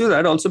asked you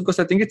that also because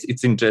I think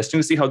it's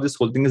interesting to see how this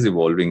whole thing is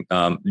evolving.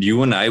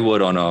 You and I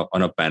were on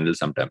a panel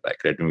sometime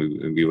back, right? And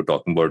we were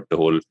talking about the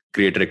whole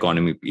creator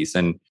economy piece.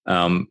 And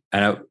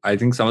I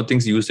think some of the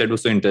things you said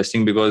was so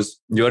interesting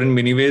because you're in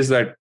many ways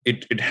that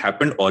it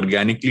happened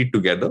organically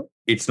together.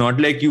 It's not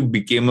like you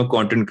became a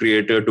content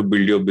creator to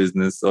build your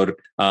business, or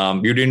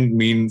you didn't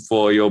mean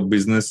for your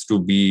business to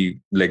be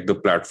like the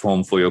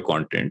platform for your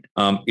content.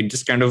 It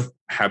just kind of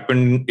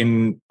happened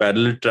in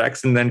parallel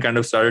tracks and then kind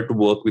of started to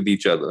work with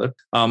each other.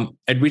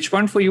 At which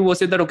point for you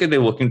was it that, okay,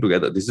 they're working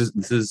together? This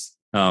is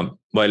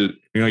while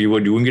you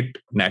were doing it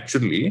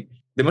naturally,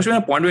 there must have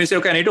been a point where you say,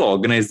 okay, I need to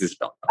organize this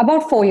down.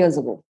 About 4 years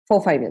ago,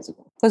 4-5 years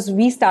ago. Because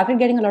we started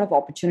getting a lot of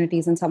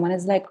opportunities and someone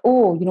is like,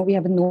 oh, we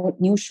have a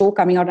new show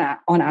coming out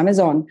on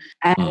Amazon.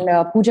 And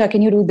Pooja,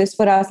 can you do this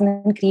for us?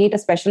 And then create a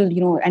special,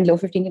 and Low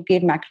 15 can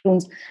create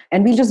macaroons.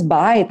 And we'll just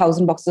buy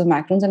 1,000 boxes of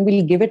macaroons and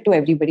we'll give it to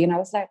everybody. And I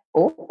was like,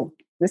 oh,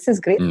 this is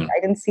great.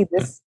 I didn't see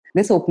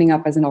this opening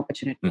up as an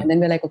opportunity. And then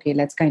we're like, okay,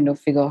 let's kind of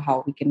figure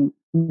how we can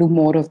do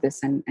more of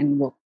this and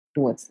work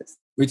towards this.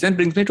 Which then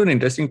brings me to an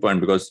interesting point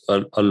because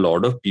a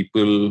lot of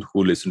people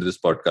who listen to this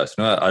podcast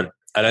are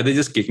either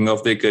just kicking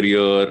off their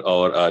career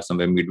or are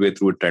somewhere midway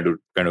through it, trying to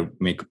kind of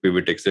make a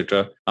pivot,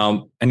 etc.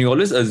 And you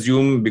always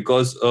assume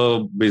because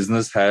a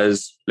business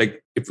has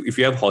like if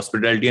you have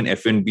hospitality and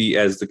F&B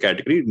as the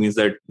category, it means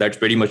that's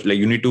pretty much like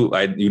you need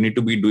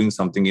to be doing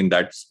something in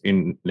that,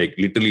 in like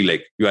literally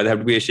like you either have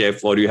to be a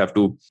chef or you have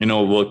to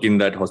work in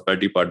that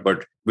hospitality part.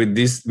 But with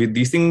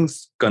these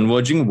things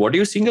converging, what are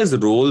you seeing as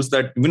roles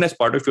that even as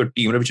part of your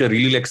team, which are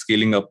really like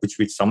scaling up, which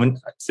someone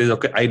says,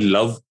 okay, I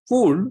love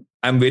food,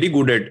 I'm very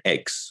good at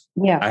X.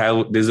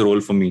 Yeah, there's a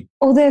role for me.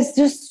 Oh, there's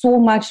just so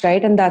much,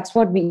 right? And that's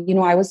what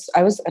I was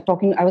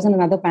on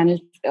another panel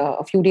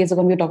a few days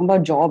ago. And we were talking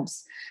about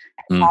jobs.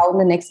 How in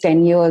the next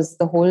 10 years,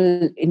 the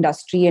whole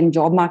industry and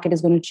job market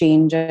is going to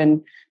change.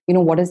 And,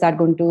 what is that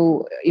going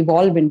to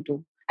evolve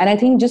into? And I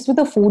think just with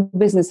the food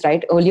business,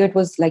 right? Earlier, it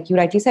was like you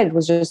rightly said, it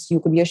was just you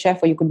could be a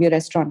chef or you could be a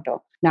restaurateur.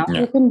 Now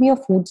you can be a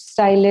food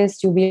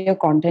stylist, you be a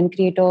content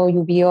creator,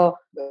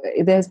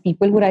 there's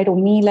people who write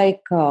only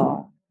like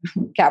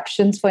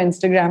captions for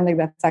Instagram, like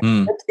that's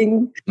actually a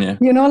thing. Yeah.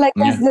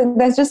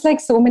 There's just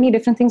like so many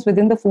different things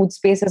within the food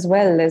space as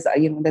well. There's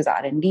there's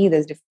R&D,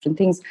 there's different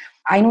things.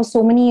 I know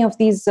so many of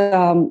these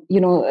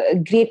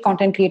great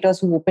content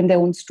creators who open their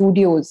own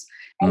studios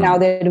and now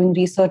they're doing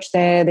research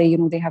there.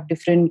 They have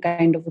different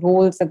kind of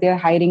roles that they're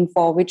hiring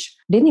for, which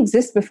didn't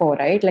exist before,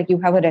 right? Like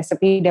you have a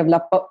recipe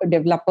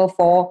developer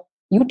for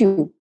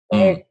YouTube.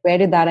 Where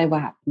did that ever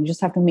happen? You just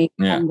have to make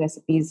some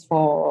recipes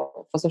for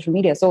social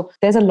media. So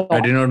there's a lot.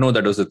 I did not know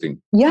that was a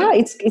thing. Yeah,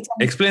 it's.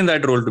 Explain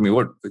that role to me.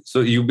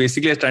 So you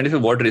basically are trying to say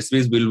what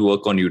recipes will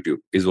work on YouTube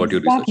is what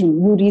you're researching.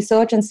 You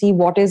research and see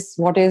what is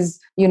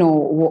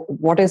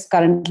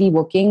currently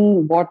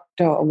working. What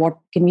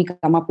can we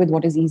come up with?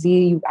 What is easy?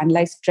 You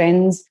analyze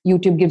trends.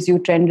 YouTube gives you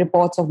trend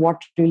reports of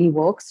what really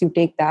works. You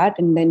take that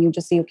and then you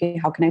just say, okay,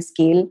 how can I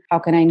scale? How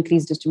can I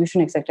increase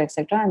distribution, etc.,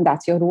 etc. And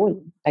that's your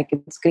role. Like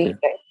it's great,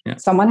 right? Yeah.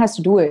 Someone has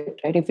to do it,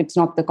 right? If it's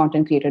not the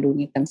content creator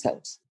doing it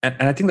themselves.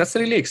 And I think that's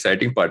the really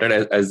exciting part. Right?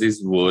 As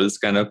these worlds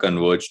kind of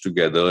converge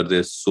together,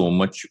 there's so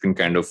much you can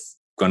kind of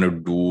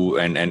do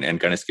and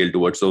kind of scale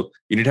towards. So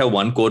you need to have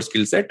one core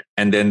skill set,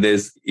 and then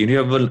you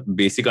have a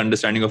basic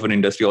understanding of an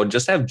industry, or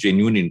just have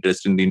genuine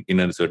interest in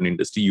a certain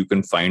industry. You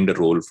can find a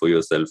role for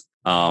yourself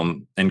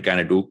and kind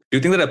of do. Do you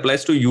think that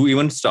applies to you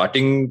even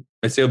starting,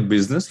 let's say, a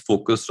business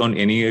focused on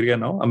any area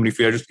now? I mean,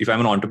 if I'm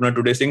an entrepreneur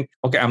today saying,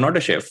 okay, I'm not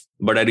a chef,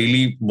 but I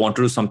really want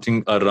to do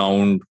something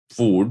around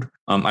food.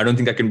 I don't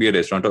think I can be a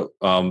restaurateur.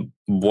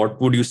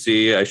 What would you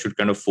say I should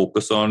kind of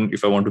focus on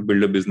if I want to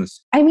build a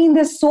business? I mean,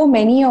 there's so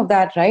many of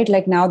that, right?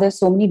 Like now there's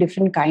so many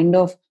different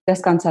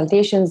there's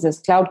consultations, there's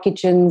cloud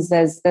kitchens,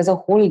 there's a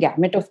whole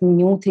gamut of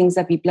new things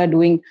that people are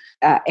doing.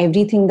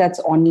 Everything that's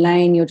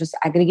online, you're just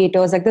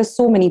aggregators. Like there's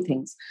so many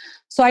things.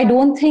 So I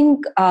don't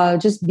think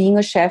just being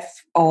a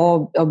chef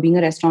or being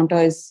a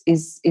restaurateur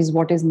is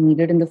what is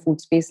needed in the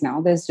food space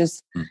now. There's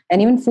just,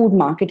 and even food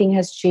marketing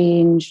has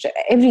changed.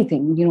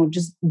 Everything,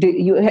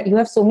 you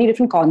have so many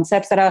different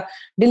concepts that are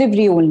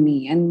delivery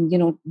only, and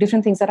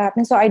different things that are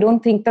happening. So I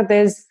don't think that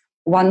there's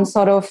one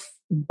sort of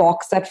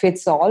box that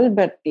fits all.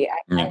 But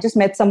I just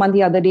met someone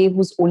the other day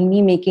who's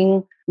only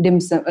making dim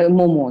sum,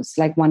 momos,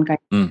 like one kind.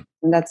 And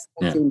that's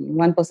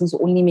one person's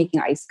only making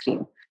ice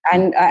cream.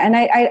 And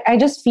I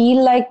just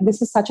feel like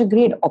this is such a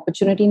great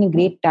opportunity and a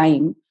great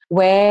time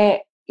where,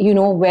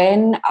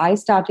 when I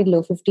started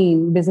Low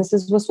 15,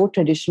 businesses were so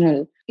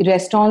traditional.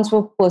 Restaurants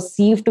were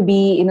perceived to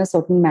be in a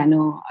certain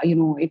manner.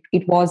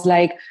 It was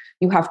like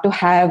you have to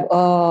have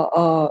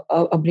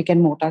a brick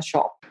and mortar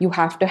shop. You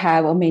have to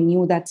have a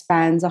menu that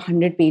spans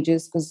 100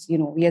 pages because,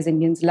 we as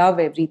Indians love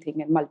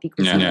everything and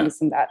multi-cuisine and this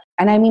and that.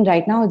 And I mean,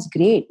 right now it's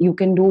great. You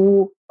can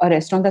do a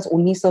restaurant that's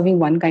only serving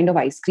one kind of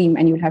ice cream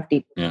and you'll have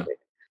takeaway of it.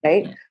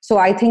 Right. Yeah. So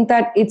I think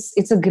that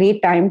it's a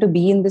great time to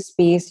be in this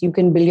space. You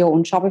can build your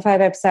own Shopify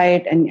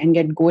website and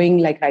get going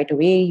like right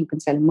away. You can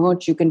sell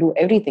merch. You can do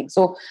everything.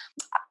 So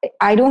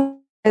I don't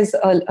think there's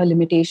a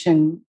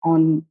limitation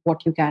on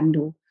what you can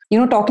do.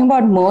 Talking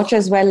about merch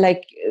as well,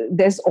 like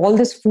there's all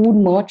this food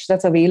merch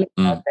that's available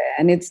out there.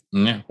 And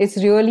it's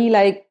really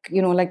like,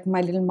 like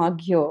my little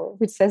mug here,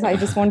 which says, I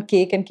just want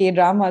cake and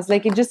K-dramas.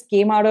 Like it just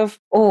came out of,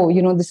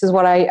 this is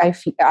what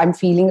I'm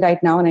feeling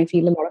right now. And I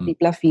feel a lot of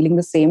people are feeling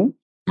the same.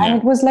 And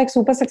it was like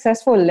super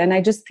successful. And I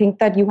just think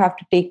that you have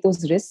to take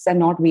those risks and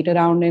not wait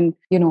around. And,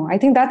 I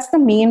think that's the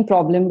main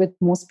problem with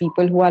most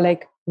people who are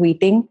like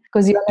waiting,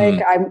 because you're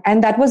like,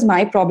 and that was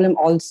my problem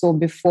also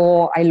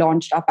before I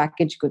launched our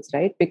packaged goods,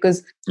 right?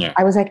 Because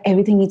I was like,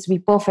 everything needs to be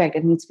perfect.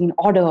 It needs to be in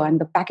order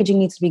and the packaging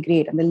needs to be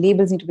great and the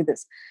labels need to be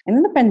this. And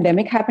then the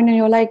pandemic happened and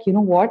you're like, you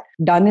know what?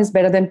 Done is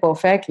better than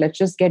perfect. Let's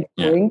just get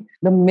going.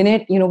 The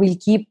minute, we'll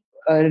keep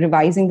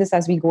revising this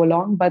as we go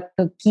along, but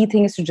the key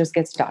thing is to just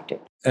get started.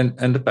 And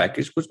the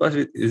package goods part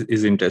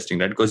is interesting,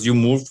 right? Because you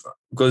move,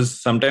 because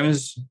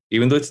sometimes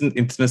even though it's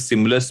in a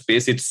similar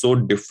space, it's so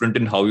different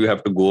in how you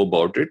have to go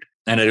about it.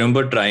 And I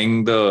remember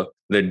trying the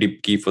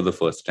dip key for the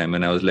first time,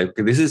 and I was like,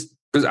 okay, this is,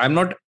 because I'm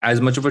not as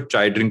much of a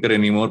chai drinker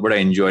anymore, but I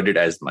enjoyed it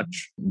as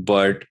much.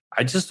 But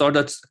I just thought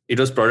it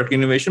was product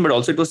innovation, but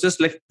also it was just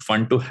like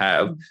fun to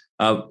have.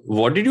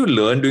 What did you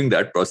learn during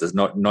that process?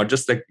 Not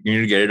just like you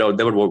need to get it out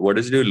there, but what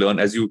did you learn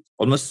as you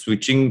almost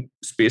switching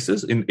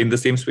spaces in the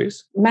same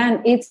space?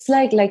 Man, it's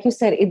like you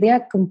said, they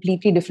are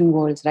completely different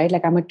worlds, right?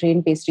 Like I'm a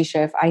trained pastry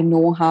chef. I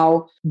know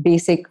how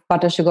basic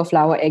butter, sugar,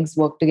 flour, eggs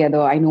work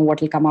together. I know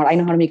what will come out. I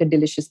know how to make a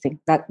delicious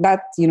thing. That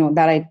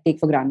I take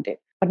for granted.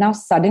 But now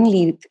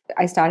suddenly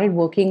I started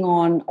working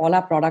on all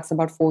our products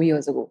about 4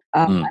 years ago.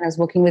 And I was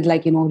working with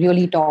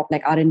really top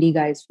like R&D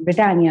guys,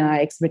 Britannia,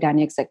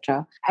 ex-Britannia,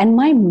 etc. And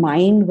my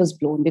mind was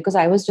blown because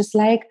I was just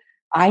like,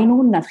 I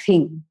know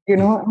nothing,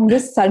 and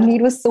this suddenly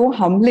it was so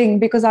humbling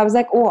because I was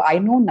like, oh, I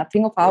know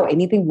nothing of how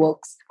anything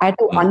works. I had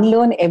to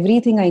unlearn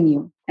everything I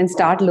knew and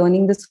start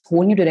learning this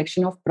whole new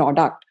direction of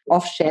product,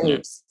 of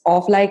shelves,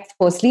 of like,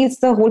 firstly, it's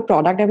the whole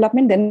product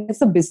development. Then it's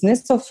the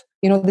business of,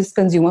 this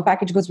consumer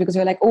package goods, because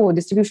you're like, oh,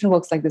 distribution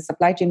works like this,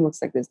 supply chain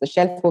works like this, the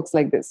shelf works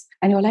like this.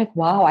 And you're like,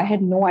 wow, I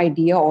had no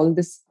idea all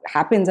this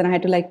happens. And I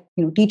had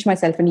to teach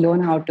myself and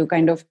learn how to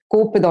kind of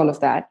cope with all of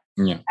that.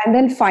 Yeah. And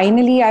then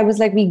finally, I was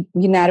like, we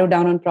narrowed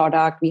down on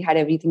product. We had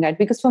everything right.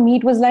 Because for me,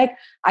 it was like,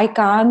 I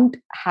can't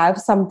have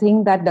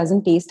something that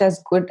doesn't taste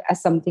as good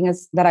as something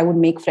as that I would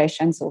make fresh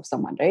and serve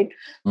someone, right?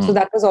 So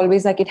that was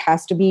always like, it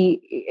has to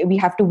be, we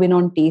have to win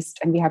on taste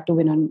and we have to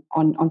win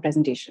on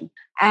presentation.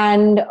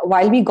 And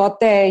while we got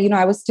there,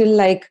 I was still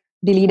like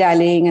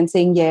dilly-dallying and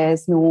saying,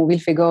 yes, no, we'll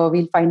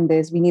find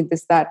this, we need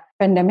this, that.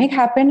 Pandemic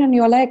happened and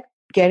you're like,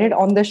 get it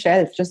on the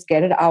shelf, just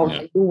get it out,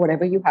 do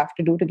whatever you have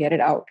to do to get it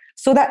out.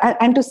 So that,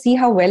 and to see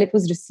how well it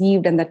was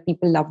received and that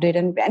people loved it,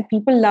 and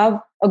people love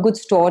a good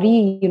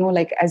story,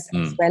 as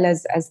well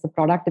as the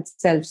product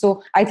itself.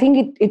 So I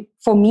think it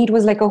for me, it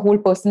was like a whole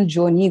personal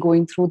journey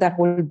going through that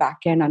whole back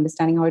end,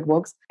 understanding how it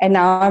works. And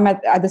now I'm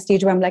at the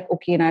stage where I'm like,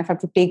 okay, now if I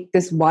have to take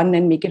this one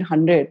and make it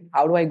 100,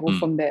 how do I go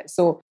from there?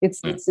 So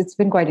it's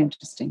been quite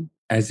interesting.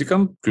 As you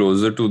come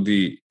closer to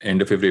the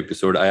end of every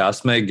episode, I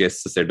ask my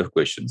guests a set of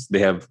questions. They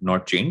have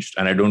not changed,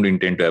 and I don't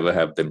intend to ever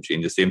have them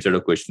change. The same set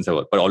of questions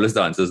have, but always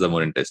the answers are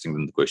more interesting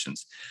than the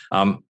questions.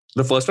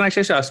 The first one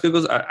actually I should ask you,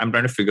 because I'm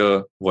trying to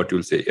figure what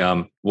you'll say.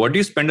 What do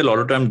you spend a lot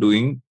of time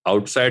doing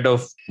outside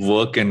of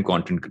work and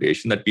content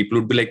creation that people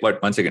would be like,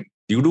 what, one second,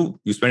 you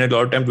spend a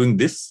lot of time doing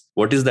this?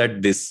 What is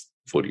this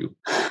for you?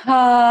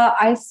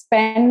 I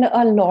spend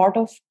a lot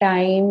of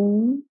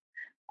time...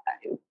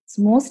 It's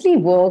mostly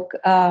work.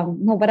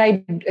 But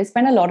I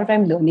spend a lot of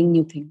time learning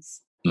new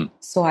things.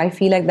 So I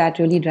feel like that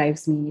really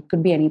drives me. It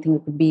could be anything.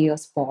 It could be a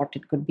sport.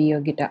 It could be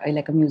a guitar,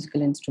 like a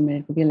musical instrument.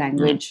 It could be a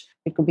language.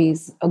 It could be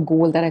a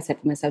goal that I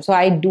set for myself. So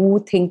I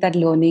do think that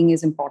learning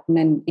is important,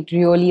 and it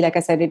really, like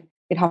I said,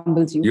 it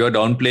humbles you. You're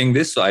downplaying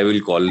this, so I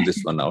will call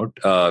this one out.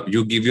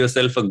 You give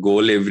yourself a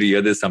goal every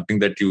year. There's something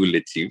that you will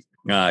achieve.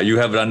 You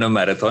have run a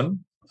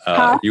marathon.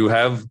 You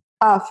have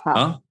half.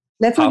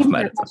 Let's half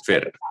marathon.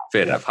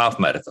 Fair enough. Half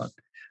marathon.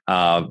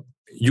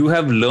 You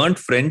have learned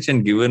French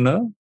and given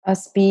a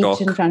speech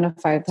talk in front of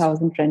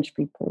 5,000 French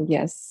people.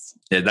 Yes.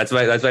 Yeah, that's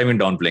why I mean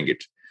downplaying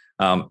it.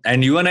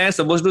 And you and I are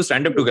supposed to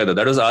stand up together.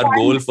 That was our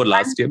goal for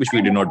last year, which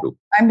we did not do.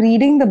 I'm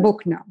reading the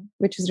book now,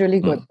 which is really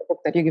good, the book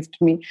that you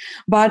gifted me.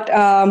 But,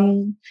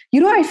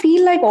 I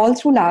feel like all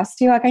through last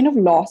year, I kind of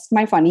lost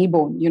my funny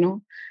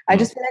bone, I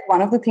just feel like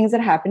one of the things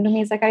that happened to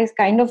me is like I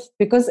kind of,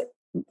 because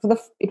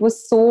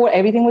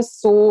everything was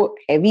so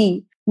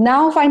heavy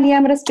now finally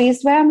I'm at a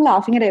space where I'm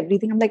laughing at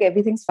everything. I'm like,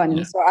 everything's funny.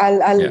 Yeah. So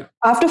I'll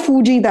after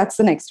Fuji, that's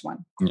the next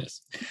one.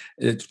 Yes.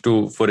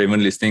 For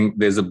everyone listening,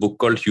 there's a book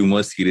called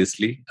Humor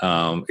Seriously.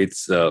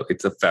 It's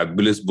a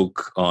fabulous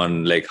book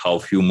on like how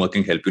humor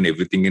can help you in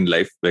everything in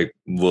life, like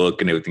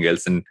work and everything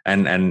else.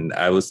 And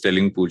I was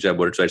telling Pooja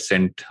about it, so I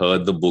sent her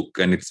the book,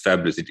 and it's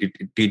fabulous. It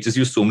teaches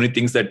you so many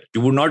things that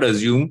you would not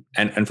assume.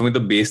 And for me,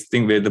 the base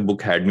thing where the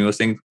book had me was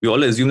saying, we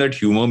all assume that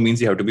humor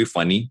means you have to be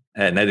funny,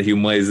 and that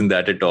humor isn't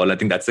that at all. I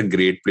think that's a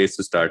great place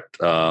to start.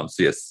 So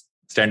yes,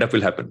 stand-up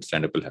will happen.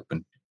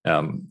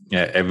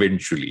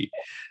 Eventually.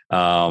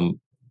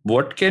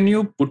 What can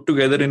you put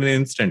together in an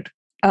instant?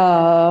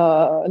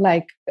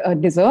 Like a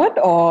dessert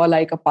or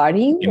like a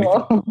party?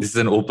 This is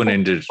an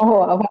open-ended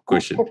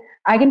question.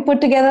 I can put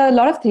together a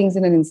lot of things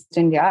in an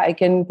instant. Yeah, I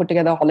can put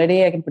together a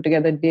holiday. I can put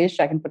together a dish.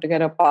 I can put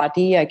together a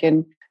party. I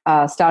can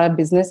start a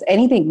business.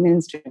 Anything in an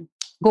instant.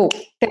 Go.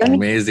 Tell me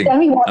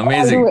what.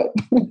 Amazing.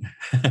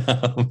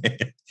 I'll do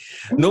it.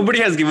 Nobody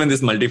has given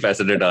this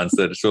multifaceted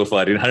answer so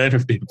far in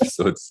 150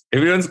 episodes.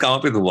 Everyone's come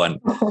up with one.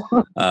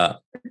 I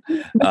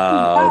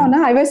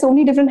wear so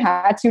many different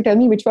hats. You tell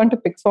me which one to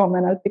pick from,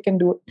 and I'll pick and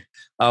do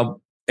it.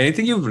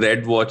 Anything you've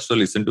read, watched, or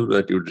listened to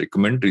that you'd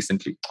recommend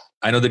recently?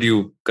 I know that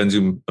you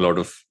consume a lot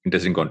of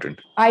interesting content.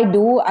 I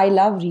do. I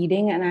love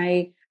reading, and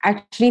I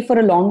actually, for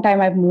a long time,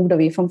 I've moved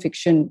away from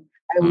fiction.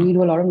 I read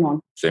a lot of non.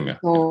 Same here.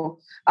 So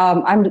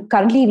I'm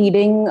currently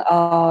reading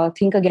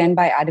Think Again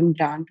by Adam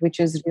Grant,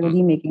 which is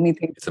really making me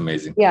think. It's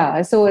amazing.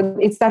 Yeah. So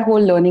it's that whole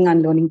learning,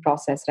 unlearning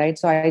process, right?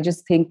 So I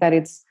just think that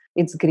it's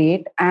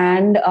great.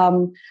 And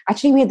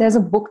actually, there's a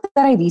book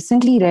that I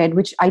recently read,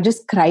 which I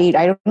just cried.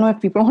 I don't know if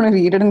people want to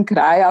read it and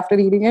cry after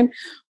reading it,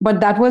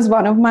 but that was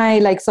one of my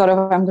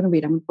I'm going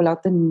to pull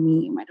out the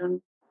name.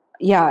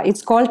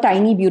 It's called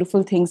Tiny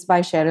Beautiful Things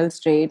by Cheryl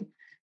Strayed.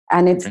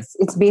 And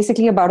it's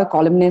basically about a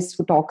columnist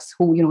who talks,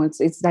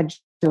 it's that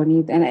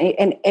journey.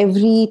 And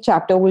every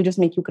chapter will just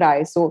make you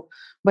cry. So,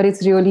 but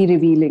it's really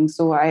revealing.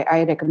 So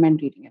I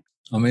recommend reading it.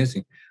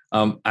 Amazing.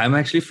 I'm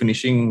actually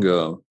finishing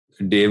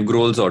Dave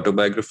Grohl's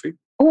autobiography.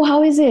 Oh,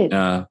 how is it?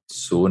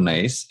 So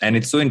nice. And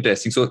it's so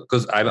interesting. So,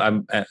 because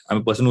I'm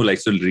a person who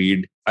likes to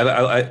read.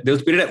 There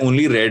was a period I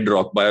only read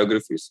rock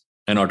biographies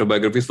and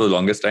autobiographies for the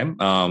longest time.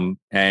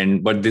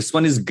 But this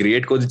one is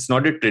great because it's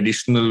not a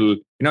traditional,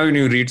 when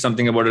you read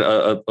something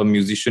about a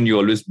musician, you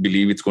always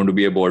believe it's going to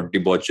be about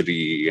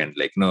debauchery and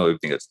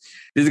everything else.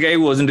 This guy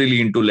wasn't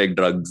really into like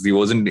drugs. He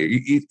wasn't,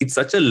 it's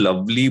such a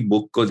lovely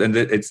book and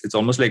it's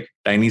almost like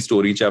tiny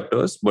story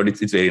chapters, but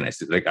it's very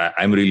nice. It's like,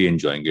 I'm really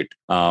enjoying it.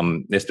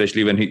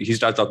 Especially when he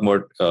starts talking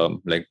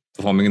about like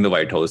performing in the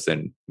White House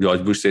and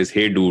George Bush says,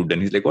 "Hey dude." And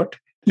he's like, "What?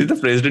 Did the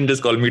president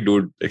just call me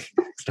dude?" Like,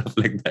 stuff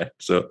like that.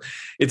 So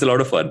it's a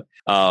lot of fun.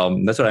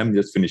 That's what I'm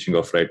just finishing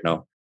off right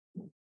now.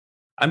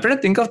 I'm trying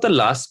to think of the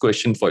last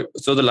question for you.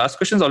 So the last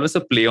question is always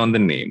a play on the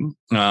name.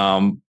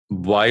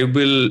 Why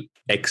will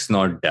X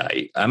not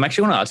die? I'm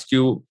actually going to ask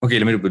you, okay,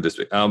 let me put it this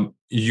way.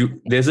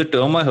 There's a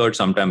term I heard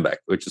sometime back,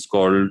 which is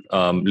called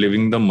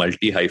living the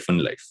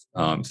multi-hyphen life.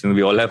 So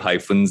we all have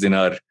hyphens in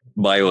our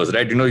bios,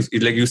 right?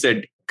 It's like you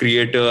said,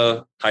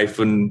 creator,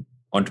 hyphen,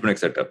 entrepreneur,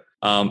 etc.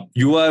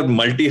 You are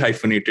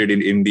multi-hyphenated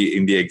in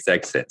the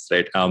exact sense,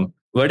 right?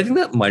 Why do you think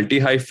that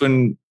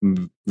multi-hyphen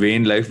way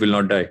in life will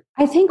not die?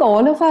 I think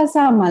all of us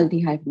are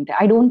multi-hyphenated.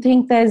 I don't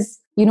think there's,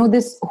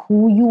 this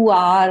who you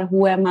are,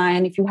 who am I?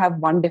 And if you have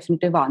one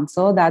definitive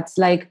answer, that's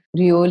like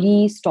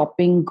really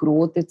stopping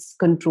growth. It's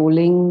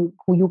controlling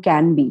who you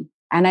can be.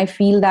 And I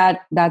feel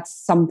that that's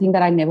something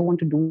that I never want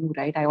to do,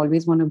 right? I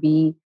always want to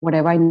be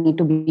whatever I need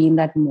to be in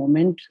that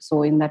moment.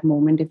 So in that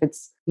moment, if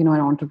it's, an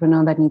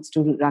entrepreneur that needs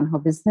to run her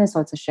business,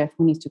 or it's a chef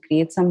who needs to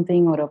create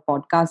something, or a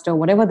podcaster,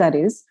 whatever that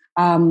is.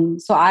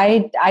 So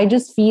I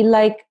just feel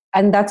like,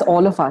 and that's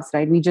all of us,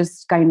 right? We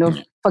just kind of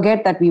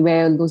forget that we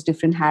wear those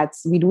different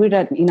hats. We do it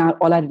in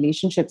all our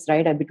relationships,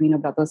 right? Between a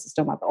brother,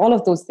 sister, mother, all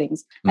of those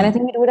things. And I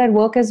think we do it at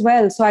work as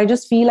well. So I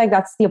just feel like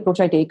that's the approach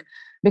I take.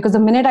 Because the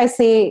minute I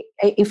say,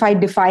 if I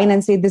define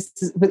and say this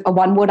is with a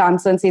one-word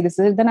answer and say this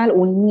is it, then I'll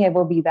only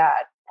ever be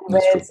that.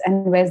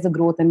 Where's the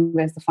growth and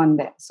where's the fun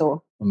there?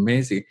 So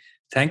amazing.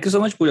 Thank you so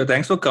much, Pooja.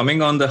 Thanks for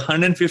coming on the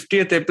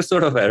 150th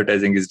episode of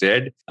Advertising is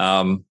Dead.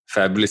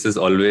 Fabulous as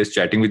always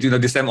chatting with you. Now,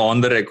 this time on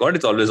the record,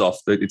 it's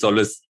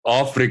always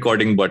off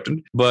recording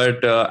button.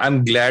 But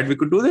I'm glad we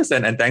could do this.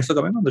 And thanks for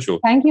coming on the show.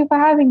 Thank you for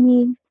having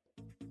me.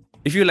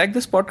 If you like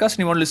this podcast and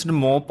you want to listen to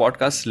more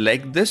podcasts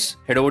like this,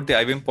 head over to the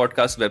IVM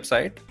Podcast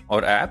website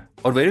or app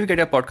or wherever you get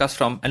your podcast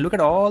from and look at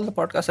all the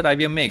podcasts that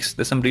IVM makes.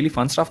 There's some really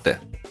fun stuff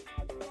there.